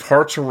 News of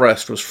Hart's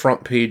arrest was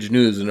front-page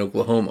news in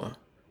Oklahoma,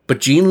 but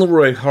Gene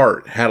Leroy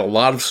Hart had a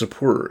lot of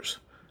supporters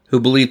who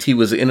believed he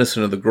was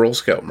innocent of the Girl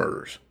Scout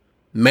murders.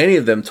 Many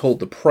of them told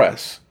the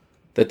press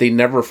that they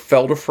never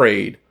felt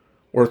afraid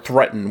or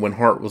threatened when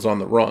Hart was on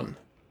the run.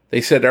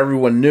 They said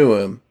everyone knew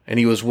him and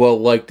he was well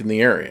liked in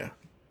the area.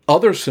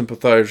 Other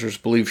sympathizers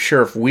believed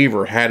Sheriff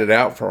Weaver had it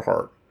out for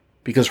Hart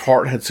because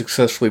Hart had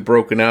successfully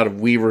broken out of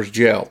Weaver's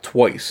jail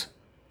twice.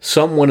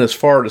 Some went as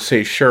far to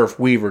say Sheriff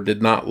Weaver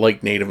did not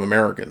like Native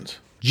Americans.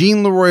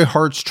 Gene Leroy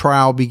Hart's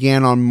trial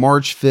began on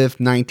March 5th,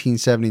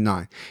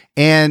 1979,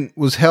 and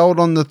was held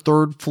on the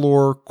 3rd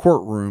floor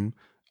courtroom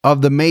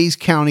of the Mays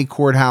County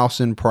Courthouse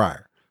in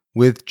Pryor,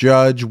 with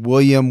Judge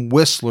William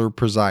Whistler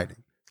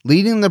presiding.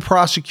 Leading the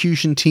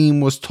prosecution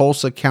team was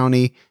Tulsa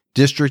County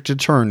District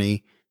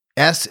Attorney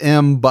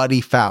S.M.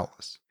 Buddy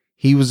Fallis.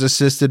 He was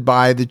assisted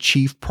by the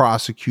chief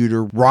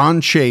prosecutor,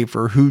 Ron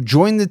Schaefer, who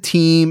joined the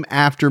team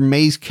after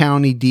Mays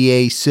County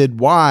DA Sid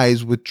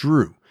Wise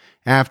withdrew,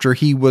 after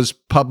he was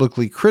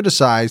publicly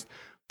criticized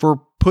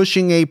for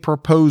pushing a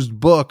proposed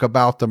book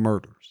about the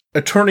murders.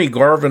 Attorney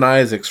Garvin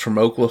Isaacs from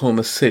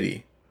Oklahoma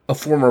City, a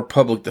former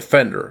public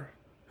defender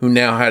who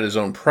now had his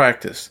own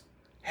practice,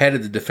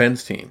 headed the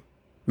defense team.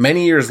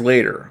 Many years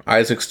later,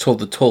 Isaacs told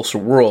the Tulsa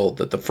World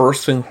that the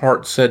first thing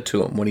Hart said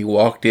to him when he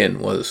walked in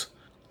was,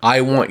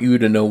 "I want you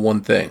to know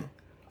one thing.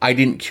 I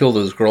didn't kill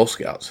those Girl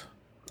Scouts."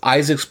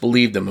 Isaacs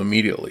believed him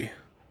immediately.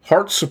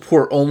 Hart's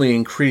support only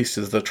increased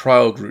as the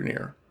trial drew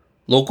near.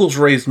 Locals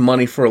raised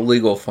money for a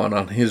legal fund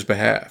on his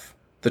behalf.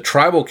 The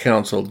Tribal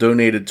Council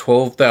donated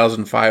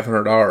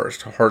 $12,500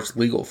 to Hart's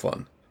legal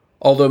fund,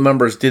 although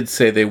members did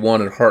say they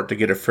wanted Hart to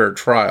get a fair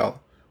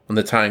trial when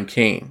the time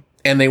came,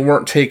 and they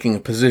weren't taking a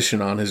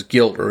position on his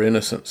guilt or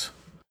innocence.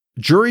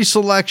 Jury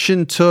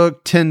selection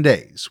took 10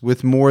 days,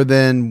 with more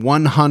than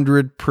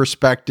 100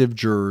 prospective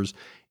jurors.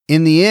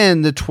 In the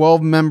end, the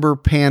 12-member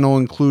panel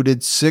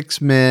included 6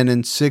 men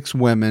and 6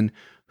 women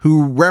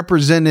who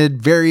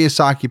represented various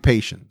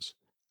occupations.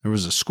 There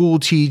was a school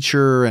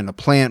teacher and a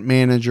plant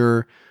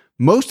manager.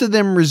 Most of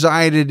them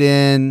resided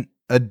in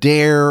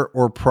Adair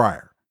or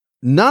Pryor.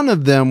 None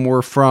of them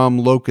were from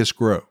Locust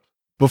Grove.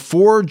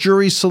 Before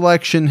jury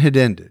selection had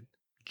ended,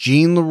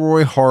 Gene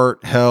Leroy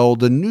Hart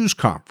held a news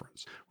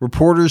conference.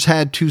 Reporters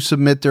had to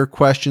submit their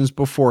questions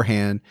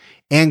beforehand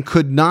and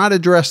could not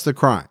address the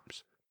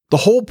crimes. The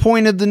whole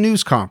point of the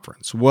news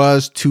conference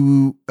was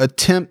to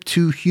attempt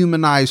to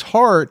humanize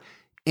Hart,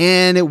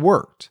 and it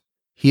worked.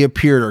 He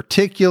appeared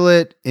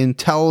articulate,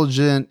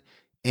 intelligent,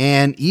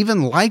 and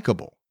even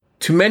likable.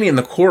 To many in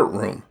the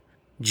courtroom,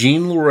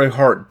 Gene Leroy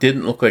Hart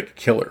didn't look like a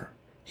killer.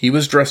 He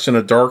was dressed in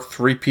a dark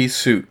 3-piece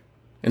suit,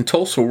 and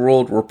Tulsa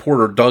World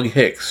reporter Doug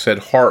Hicks said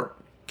Hart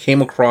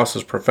came across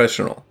as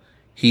professional.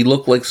 He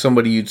looked like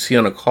somebody you'd see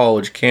on a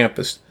college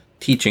campus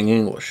teaching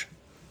English.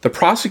 The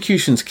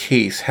prosecution's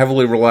case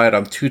heavily relied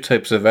on 2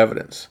 types of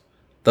evidence: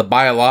 the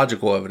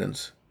biological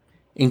evidence,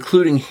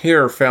 including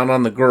hair found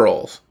on the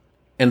girls,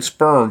 and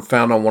sperm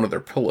found on one of their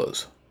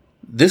pillows.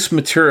 This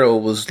material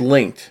was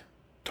linked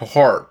to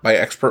Hart by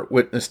expert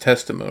witness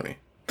testimony.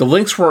 The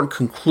links weren't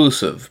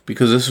conclusive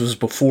because this was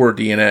before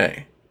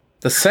DNA.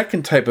 The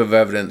second type of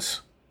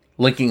evidence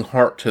linking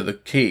Hart to the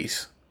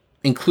case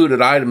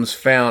included items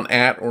found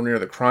at or near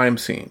the crime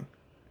scene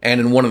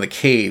and in one of the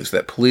caves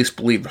that police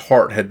believed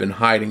Hart had been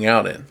hiding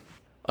out in.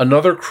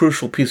 Another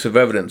crucial piece of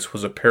evidence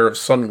was a pair of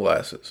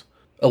sunglasses,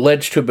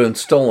 alleged to have been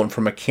stolen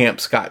from a Camp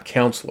Scott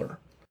counselor.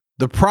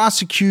 The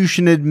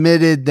prosecution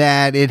admitted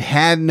that it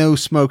had no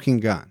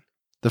smoking gun.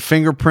 The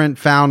fingerprint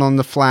found on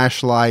the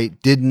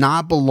flashlight did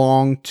not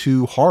belong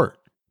to Hart.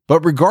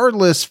 But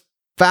regardless,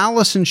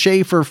 Fallis and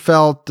Schaefer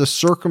felt the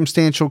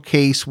circumstantial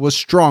case was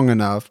strong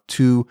enough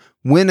to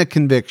win a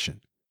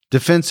conviction.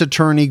 Defense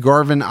attorney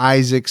Garvin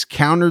Isaacs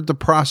countered the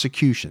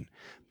prosecution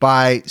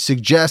by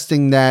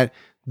suggesting that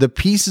the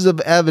pieces of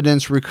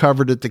evidence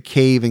recovered at the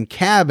cave and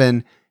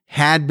cabin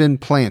had been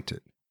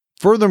planted.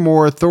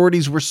 Furthermore,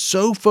 authorities were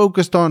so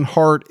focused on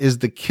Hart as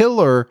the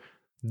killer,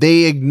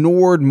 they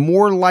ignored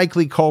more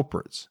likely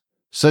culprits,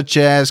 such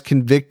as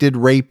convicted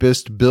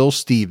rapist Bill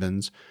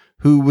Stevens,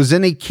 who was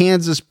in a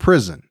Kansas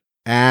prison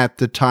at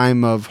the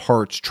time of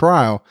Hart's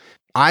trial.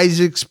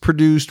 Isaacs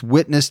produced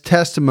witness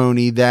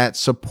testimony that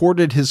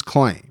supported his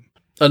claim.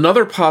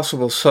 Another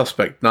possible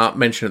suspect not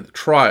mentioned at the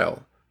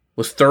trial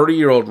was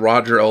 30-year-old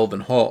Roger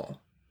Elvin Hall.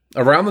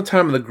 Around the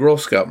time of the Girl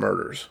Scout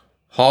murders,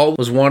 Hall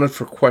was wanted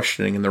for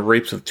questioning in the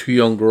rapes of 2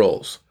 young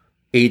girls,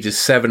 ages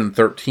 7 and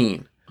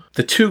 13.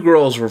 The 2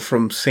 girls were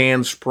from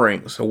Sand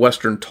Springs, a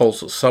western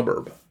Tulsa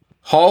suburb.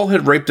 Hall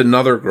had raped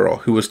another girl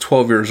who was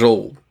 12 years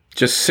old,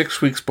 just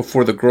 6 weeks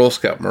before the Girl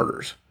Scout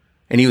murders,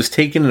 and he was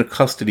taken into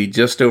custody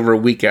just over a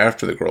week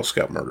after the Girl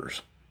Scout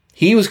murders.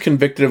 He was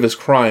convicted of his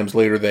crimes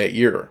later that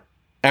year.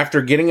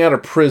 After getting out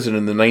of prison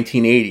in the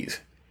 1980s,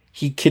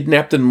 he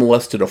kidnapped and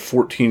molested a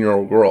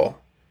 14-year-old girl.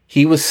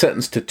 He was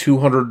sentenced to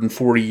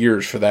 240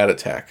 years for that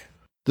attack.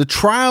 The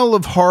trial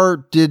of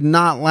Hart did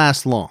not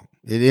last long.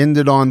 It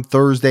ended on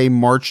Thursday,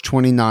 March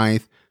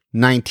 29th,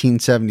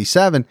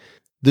 1977.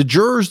 The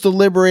jurors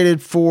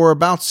deliberated for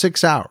about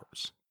 6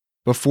 hours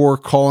before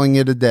calling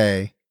it a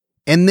day.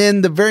 And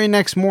then the very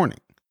next morning,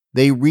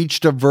 they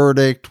reached a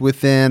verdict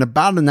within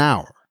about an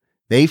hour.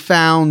 They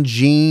found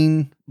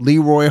Jean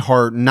Leroy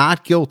Hart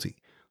not guilty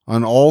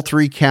on all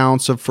 3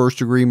 counts of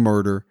first-degree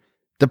murder.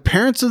 The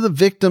parents of the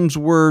victims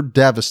were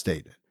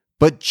devastated,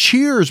 but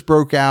cheers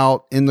broke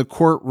out in the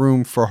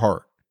courtroom for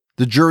Hart.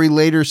 The jury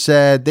later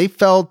said they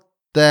felt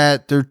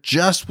that there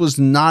just was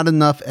not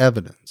enough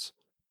evidence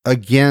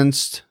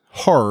against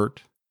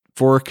Hart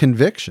for a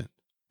conviction.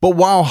 But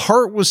while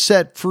Hart was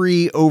set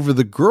free over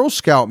the Girl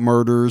Scout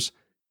murders,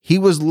 he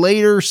was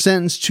later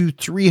sentenced to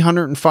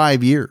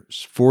 305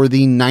 years for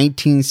the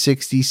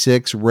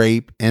 1966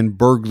 rape and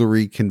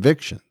burglary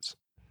convictions.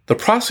 The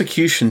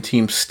prosecution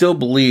team still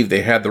believed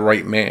they had the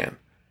right man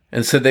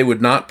and said they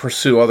would not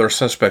pursue other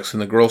suspects in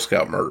the Girl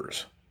Scout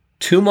murders.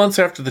 2 months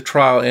after the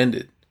trial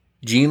ended,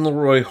 Jean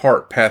Leroy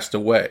Hart passed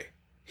away.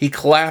 He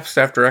collapsed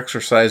after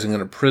exercising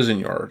in a prison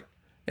yard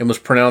and was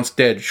pronounced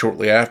dead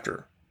shortly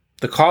after.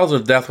 The cause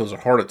of death was a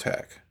heart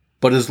attack,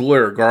 but his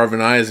lawyer,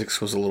 Garvin Isaacs,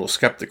 was a little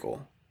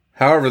skeptical.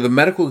 However, the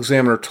medical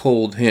examiner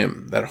told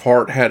him that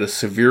Hart had a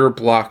severe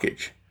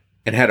blockage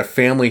and had a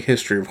family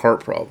history of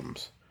heart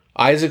problems.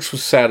 Isaacs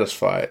was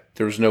satisfied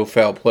there was no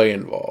foul play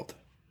involved.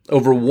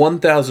 Over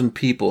 1,000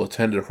 people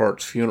attended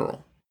Hart's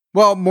funeral.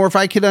 Well, Morph,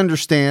 I could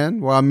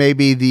understand why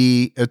maybe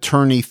the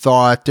attorney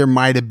thought there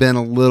might have been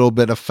a little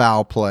bit of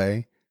foul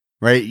play,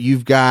 right?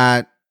 You've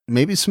got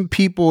maybe some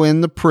people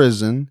in the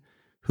prison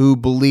who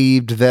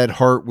believed that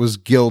Hart was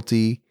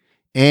guilty.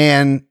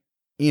 And,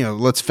 you know,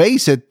 let's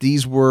face it,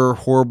 these were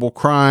horrible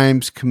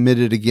crimes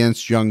committed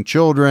against young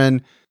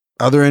children.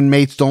 Other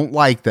inmates don't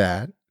like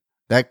that.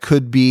 That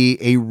could be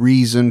a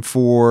reason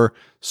for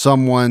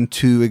someone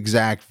to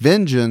exact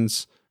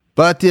vengeance.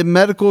 But the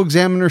medical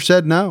examiner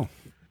said no.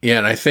 Yeah,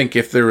 and I think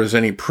if there was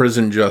any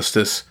prison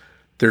justice,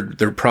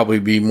 there'd probably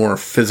be more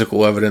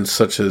physical evidence,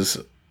 such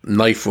as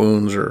knife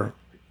wounds or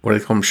what do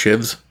they call them,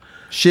 shivs?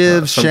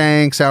 Shivs,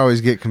 shanks, I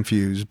always get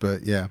confused,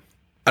 but yeah.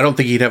 I don't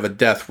think he'd have a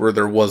death where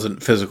there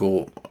wasn't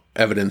physical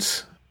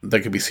evidence that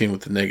could be seen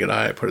with the naked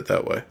eye, I put it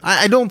that way.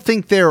 I don't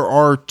think there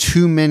are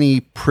too many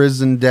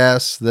prison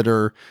deaths that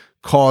are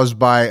caused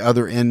by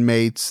other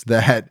inmates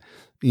that,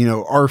 you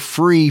know, are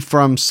free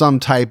from some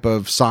type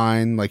of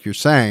sign, like you're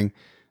saying.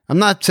 I'm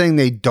not saying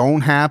they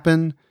don't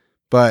happen,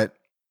 but,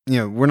 you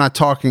know, we're not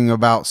talking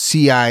about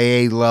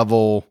CIA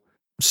level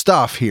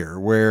stuff here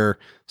where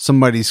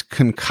somebody's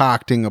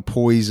concocting a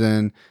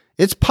poison.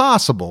 It's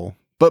possible,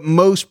 but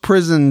most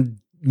prison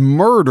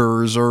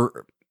murders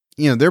are,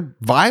 you know, they're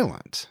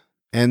violent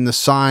and the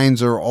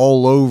signs are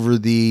all over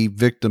the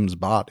victim's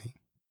body.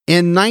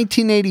 In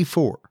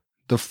 1984,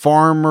 the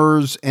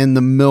farmers and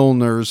the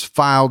Milners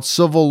filed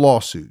civil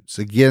lawsuits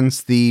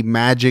against the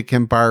Magic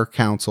Empire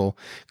Council,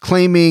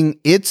 claiming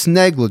its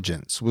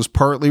negligence was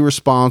partly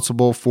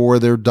responsible for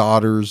their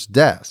daughters'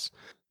 deaths.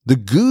 The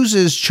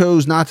Goozes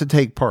chose not to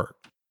take part,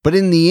 but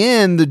in the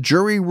end, the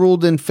jury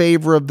ruled in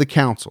favor of the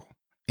council.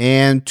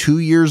 And 2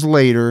 years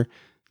later,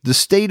 the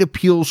state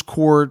appeals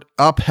court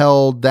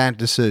upheld that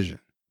decision.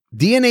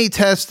 DNA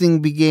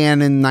testing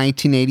began in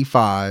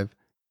 1985.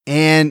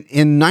 And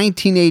in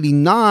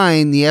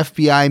 1989, the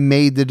FBI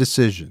made the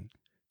decision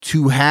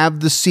to have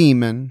the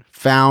semen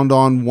found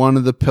on one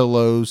of the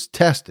pillows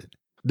tested.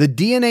 The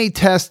DNA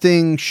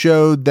testing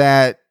showed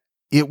that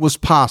it was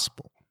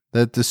possible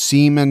that the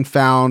semen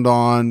found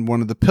on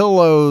one of the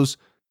pillows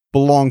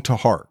belonged to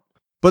Hart.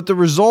 But the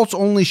results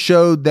only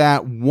showed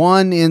that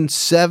 1 in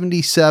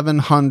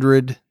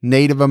 7,700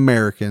 Native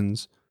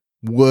Americans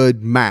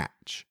would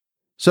match.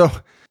 So,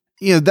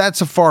 that's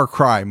a far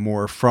cry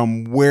more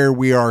from where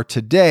we are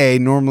today.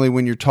 Normally,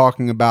 when you're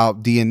talking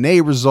about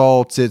DNA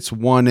results, it's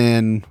 1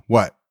 in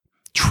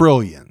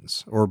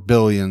trillions or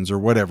billions or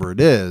whatever it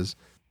is.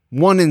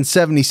 1 in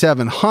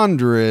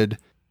 7,700.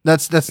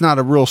 That's not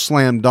a real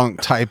slam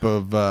dunk type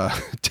of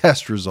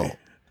test result.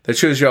 That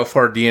shows you how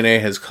far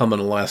DNA has come in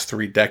the last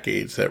 3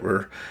 decades. That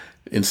we're,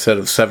 instead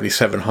of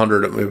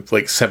 7,700, it moved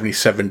like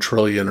 77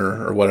 trillion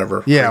or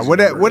whatever. Yeah,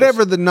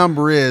 whatever the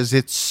number is,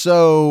 it's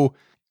so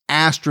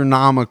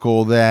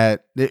astronomical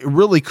that it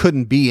really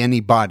couldn't be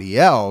anybody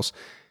else.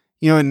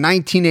 In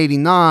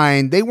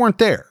 1989, they weren't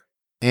there.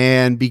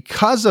 And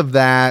because of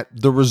that,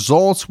 the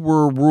results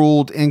were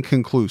ruled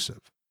inconclusive.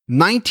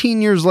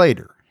 19 years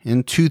later,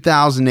 in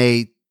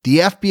 2008, the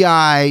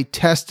FBI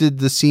tested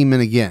the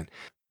semen again,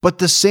 but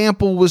the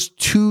sample was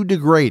too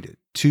degraded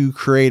to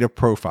create a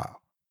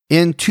profile.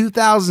 In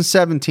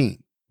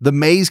 2017, the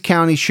Mays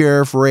County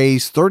Sheriff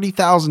raised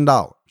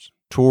 $30,000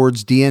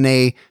 towards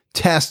DNA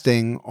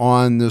testing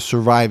on the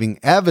surviving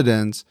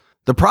evidence.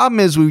 The problem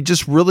is we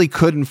just really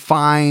couldn't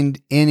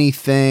find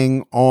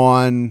anything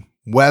on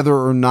whether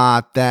or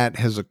not that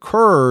has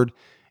occurred,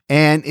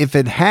 and if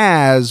it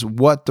has,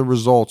 what the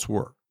results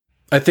were.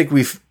 I think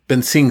we've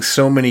been seeing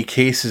so many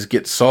cases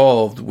get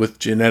solved with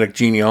genetic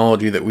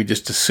genealogy that we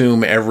just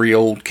assume every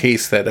old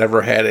case that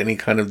ever had any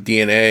kind of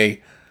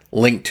DNA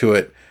linked to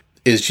it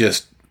is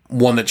just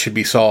one that should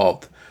be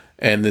solved.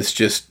 And this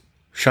just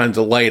shines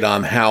a light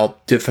on how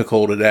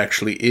difficult it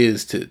actually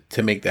is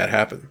to make that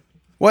happen.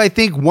 Well, I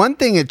think one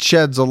thing it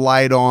sheds a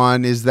light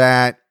on is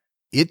that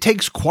it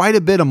takes quite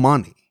a bit of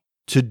money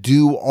to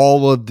do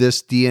all of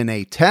this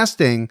DNA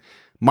testing.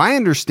 My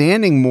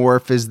understanding,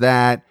 Morph, is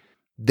that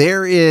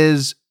there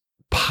is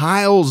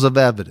piles of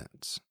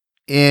evidence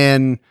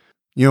in,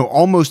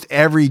 almost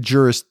every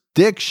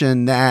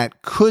jurisdiction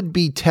that could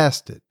be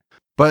tested,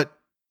 but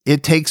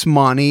it takes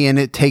money and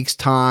it takes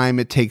time,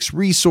 it takes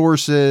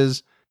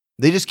resources.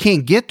 They just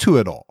can't get to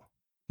it all.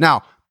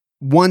 Now,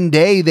 one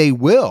day they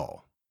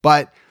will,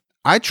 but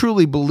I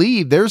truly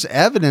believe there's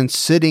evidence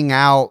sitting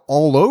out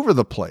all over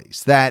the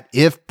place that,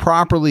 if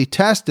properly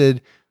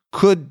tested,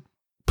 could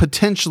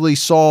potentially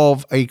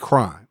solve a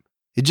crime.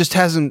 It just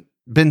hasn't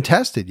been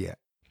tested yet.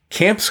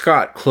 Camp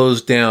Scott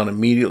closed down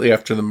immediately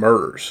after the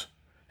murders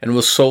and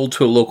was sold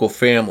to a local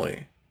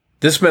family.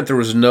 This meant there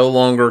was no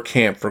longer a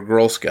camp for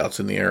Girl Scouts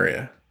in the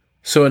area.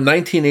 So in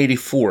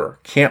 1984,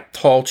 Camp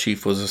Tall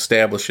Chief was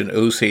established in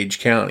Osage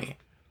County.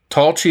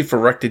 Tall Chief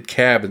erected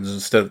cabins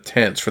instead of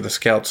tents for the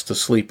Scouts to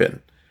sleep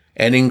in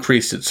and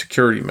increased its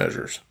security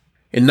measures.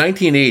 In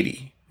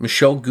 1980,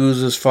 Michelle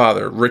Guz's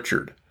father,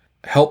 Richard,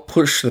 helped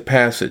push the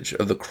passage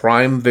of the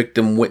Crime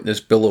Victim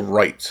Witness Bill of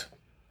Rights,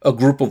 a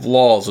group of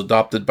laws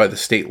adopted by the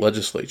state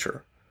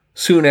legislature.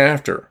 Soon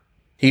after,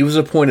 he was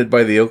appointed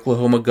by the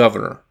Oklahoma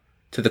governor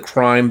to the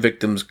Crime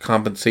Victims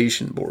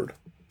Compensation Board.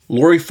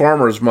 Lori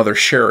Farmer's mother,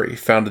 Sherry,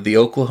 founded the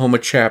Oklahoma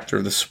chapter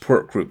of the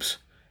support groups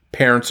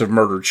Parents of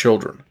Murdered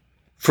Children.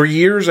 For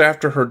years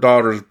after her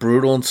daughter's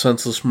brutal and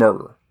senseless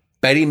murder,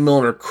 Betty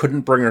Milner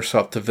couldn't bring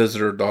herself to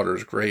visit her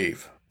daughter's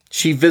grave.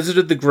 She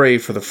visited the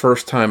grave for the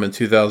first time in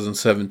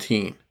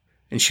 2017,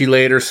 and she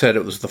later said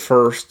it was the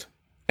first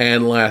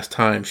and last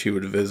time she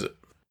would visit.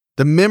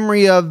 The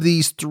memory of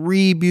these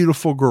 3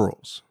 beautiful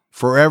girls,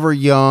 forever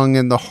young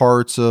in the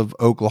hearts of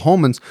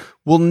Oklahomans,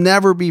 will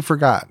never be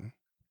forgotten.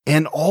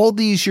 And all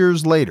these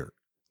years later,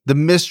 the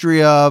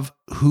mystery of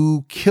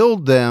who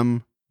killed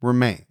them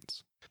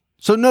remains.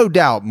 So no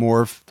doubt,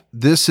 Morph,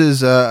 this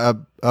is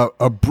a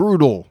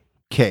brutal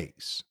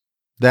case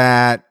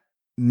that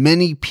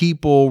many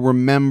people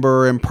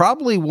remember and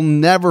probably will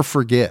never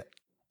forget.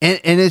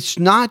 And it's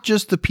not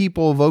just the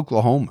people of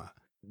Oklahoma.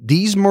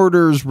 These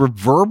murders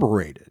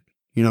reverberated,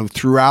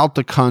 throughout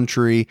the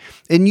country.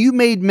 And you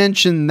made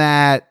mention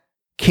that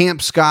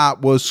Camp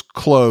Scott was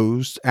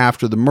closed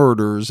after the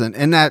murders,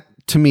 and that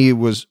to me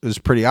was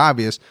pretty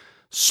obvious,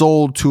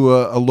 sold to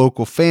a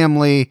local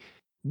family.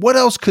 What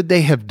else could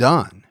they have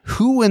done?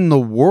 Who in the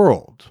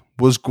world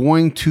was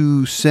going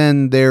to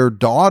send their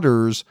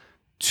daughters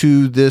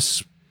to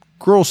this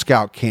Girl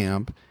Scout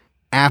camp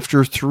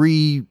after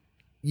 3,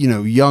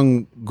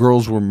 young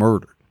girls were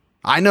murdered?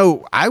 I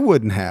know I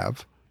wouldn't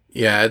have.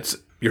 Yeah,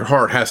 your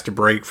heart has to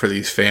break for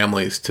these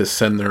families to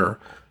send their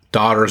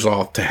daughters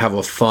off to have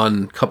a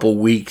fun couple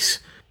weeks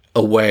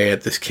away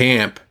at this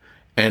camp,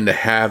 and to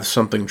have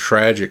something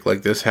tragic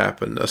like this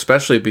happen,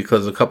 especially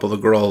because a couple of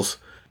the girls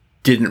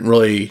didn't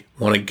really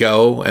want to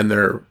go and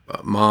their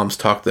moms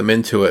talked them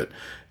into it.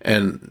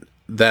 And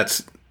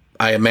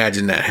I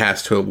imagine that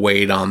has to have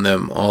weighed on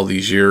them all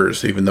these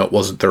years, even though it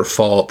wasn't their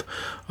fault.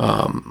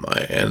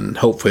 And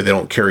hopefully they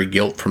don't carry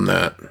guilt from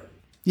that.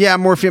 Yeah,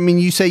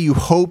 Morphe, you say you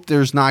hope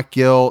there's not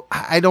guilt.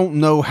 I don't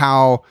know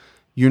how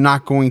you're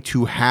not going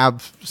to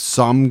have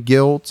some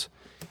guilt,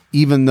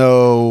 even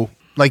though,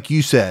 like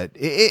you said,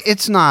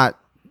 it's not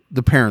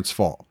the parents'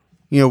 fault.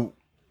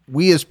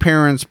 We as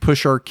parents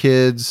push our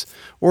kids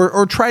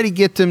or try to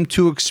get them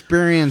to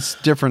experience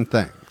different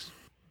things.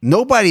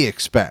 Nobody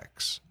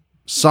expects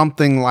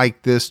something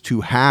like this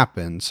to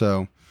happen.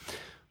 So,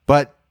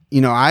 but,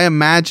 I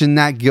imagine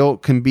that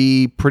guilt can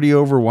be pretty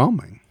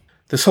overwhelming.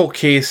 This whole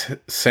case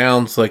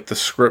sounds like the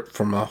script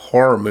from a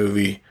horror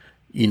movie.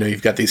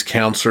 You've got these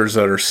counselors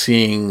that are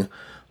seeing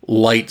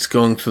lights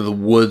going through the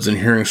woods and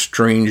hearing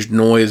strange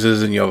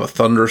noises, and you have a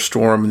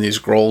thunderstorm and these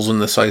girls in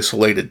this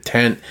isolated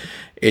tent.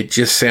 It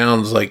just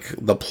sounds like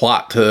the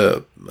plot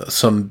to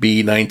some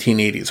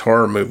B-1980s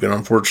horror movie, and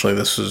unfortunately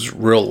this is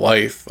real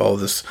life. All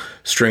this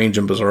strange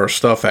and bizarre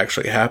stuff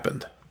actually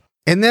happened.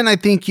 And then I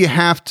think you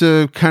have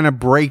to kind of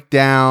break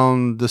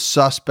down the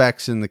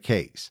suspects in the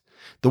case.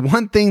 The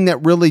one thing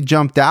that really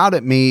jumped out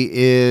at me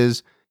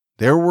is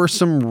there were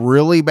some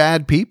really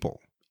bad people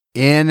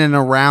in and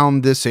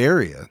around this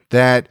area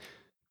that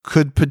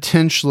could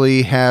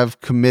potentially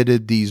have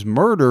committed these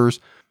murders.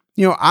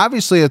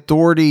 Obviously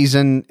authorities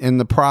and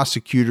the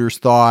prosecutors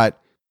thought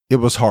it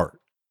was Hart.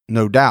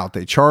 No doubt.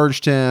 They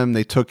charged him.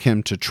 They took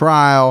him to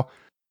trial.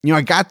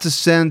 I got the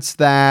sense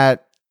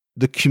that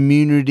the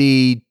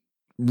community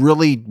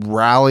really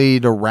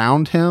rallied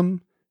around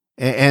him.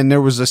 And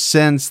there was a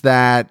sense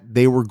that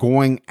they were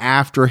going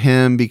after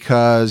him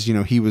because,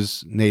 he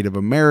was Native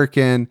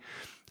American.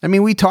 I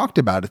mean, we talked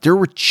about it. There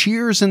were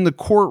cheers in the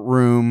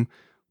courtroom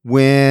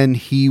when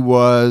he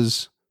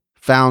was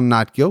found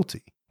not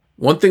guilty.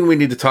 One thing we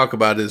need to talk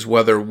about is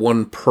whether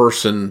one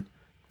person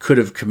could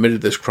have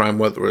committed this crime,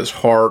 whether it was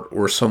Hart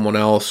or someone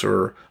else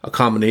or a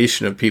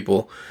combination of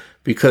people,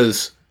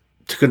 because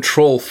to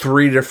control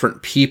 3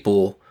 different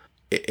people,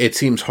 it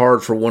seems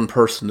hard for one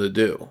person to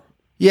do.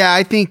 Yeah,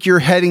 I think you're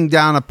heading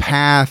down a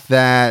path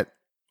that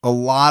a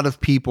lot of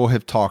people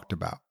have talked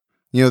about.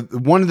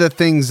 One of the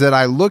things that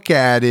I look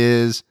at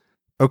is,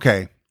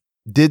 okay,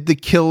 did the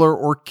killer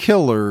or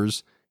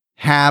killers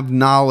have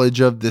knowledge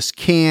of this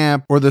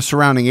camp or the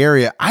surrounding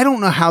area? I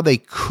don't know how they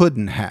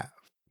couldn't have.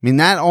 I mean,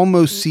 that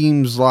almost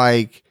seems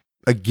like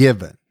a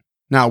given.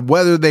 Now,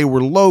 whether they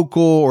were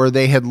local or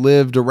they had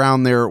lived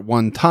around there at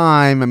one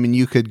time, I mean,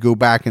 you could go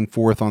back and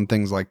forth on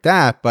things like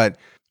that. But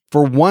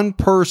for one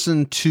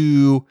person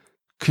to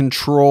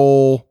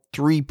control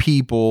 3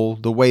 people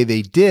the way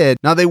they did,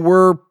 now they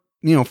were,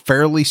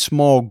 fairly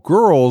small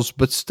girls,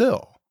 but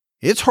still,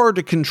 it's hard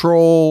to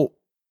control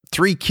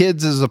 3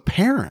 kids as a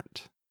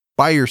parent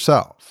by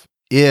yourself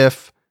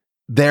if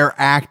they're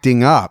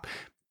acting up.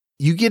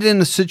 You get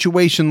in a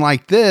situation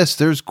like this,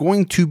 there's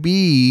going to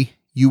be,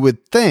 you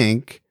would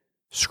think,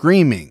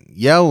 screaming,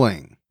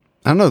 yelling.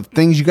 I don't know,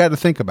 things you got to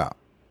think about.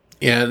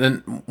 Yeah, and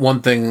then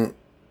one thing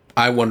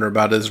I wonder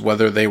about is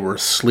whether they were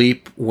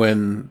asleep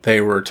when they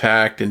were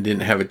attacked and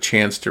didn't have a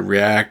chance to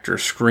react or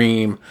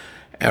scream,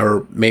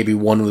 or maybe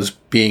one was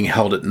being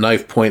held at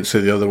knife point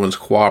so the other one's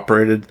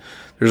cooperated.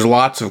 There's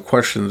lots of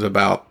questions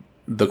about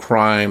the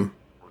crime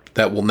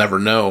that we'll never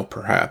know,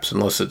 perhaps,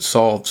 unless it's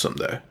solved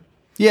someday.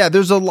 Yeah,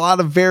 there's a lot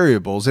of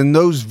variables, and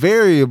those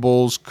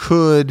variables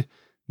could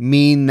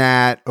mean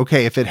that,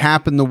 okay, if it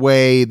happened the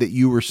way that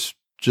you were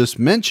just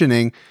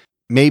mentioning,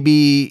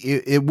 maybe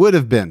it would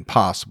have been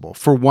possible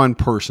for one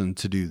person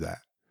to do that.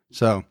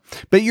 So,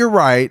 but you're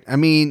right. I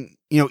mean,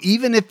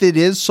 even if it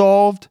is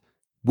solved,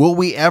 will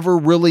we ever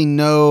really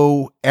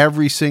know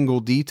every single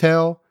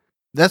detail?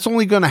 That's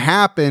only going to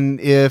happen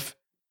if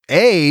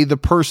A, the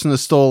person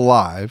is still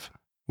alive,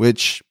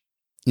 which,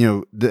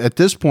 at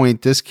this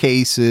point, this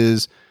case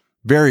is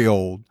very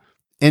old,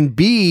 and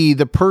B,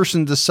 the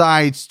person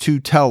decides to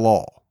tell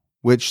all,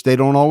 which they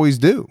don't always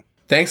do.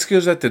 Thanks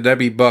goes out to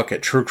Debbie Buck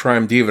at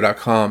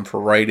TrueCrimeDiva.com for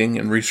writing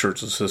and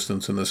research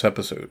assistance in this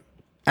episode.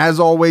 As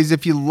always,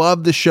 if you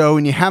love the show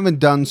and you haven't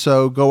done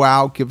so, go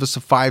out, give us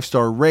a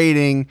 5-star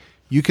rating.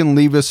 You can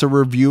leave us a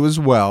review as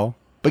well,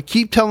 but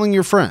keep telling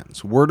your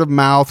friends. Word of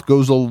mouth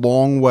goes a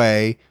long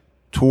way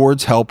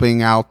towards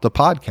helping out the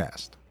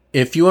podcast.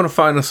 If you want to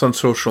find us on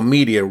social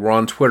media, we're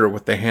on Twitter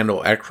with the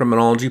handle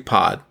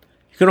 @CriminologyPod.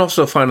 You can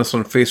also find us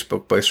on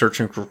Facebook by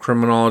searching for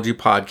Criminology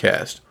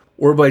Podcast,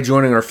 or by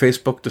joining our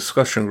Facebook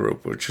discussion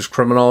group, which is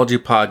Criminology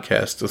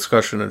Podcast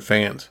Discussion and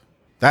Fans.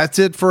 That's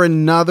it for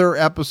another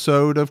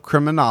episode of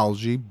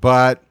Criminology,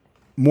 but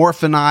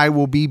Morph and I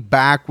will be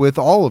back with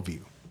all of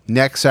you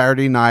next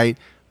Saturday night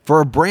for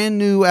a brand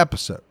new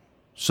episode.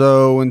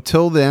 So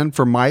until then,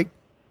 for Mike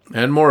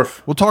and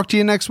Morph, we'll talk to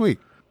you next week.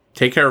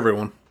 Take care,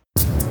 everyone.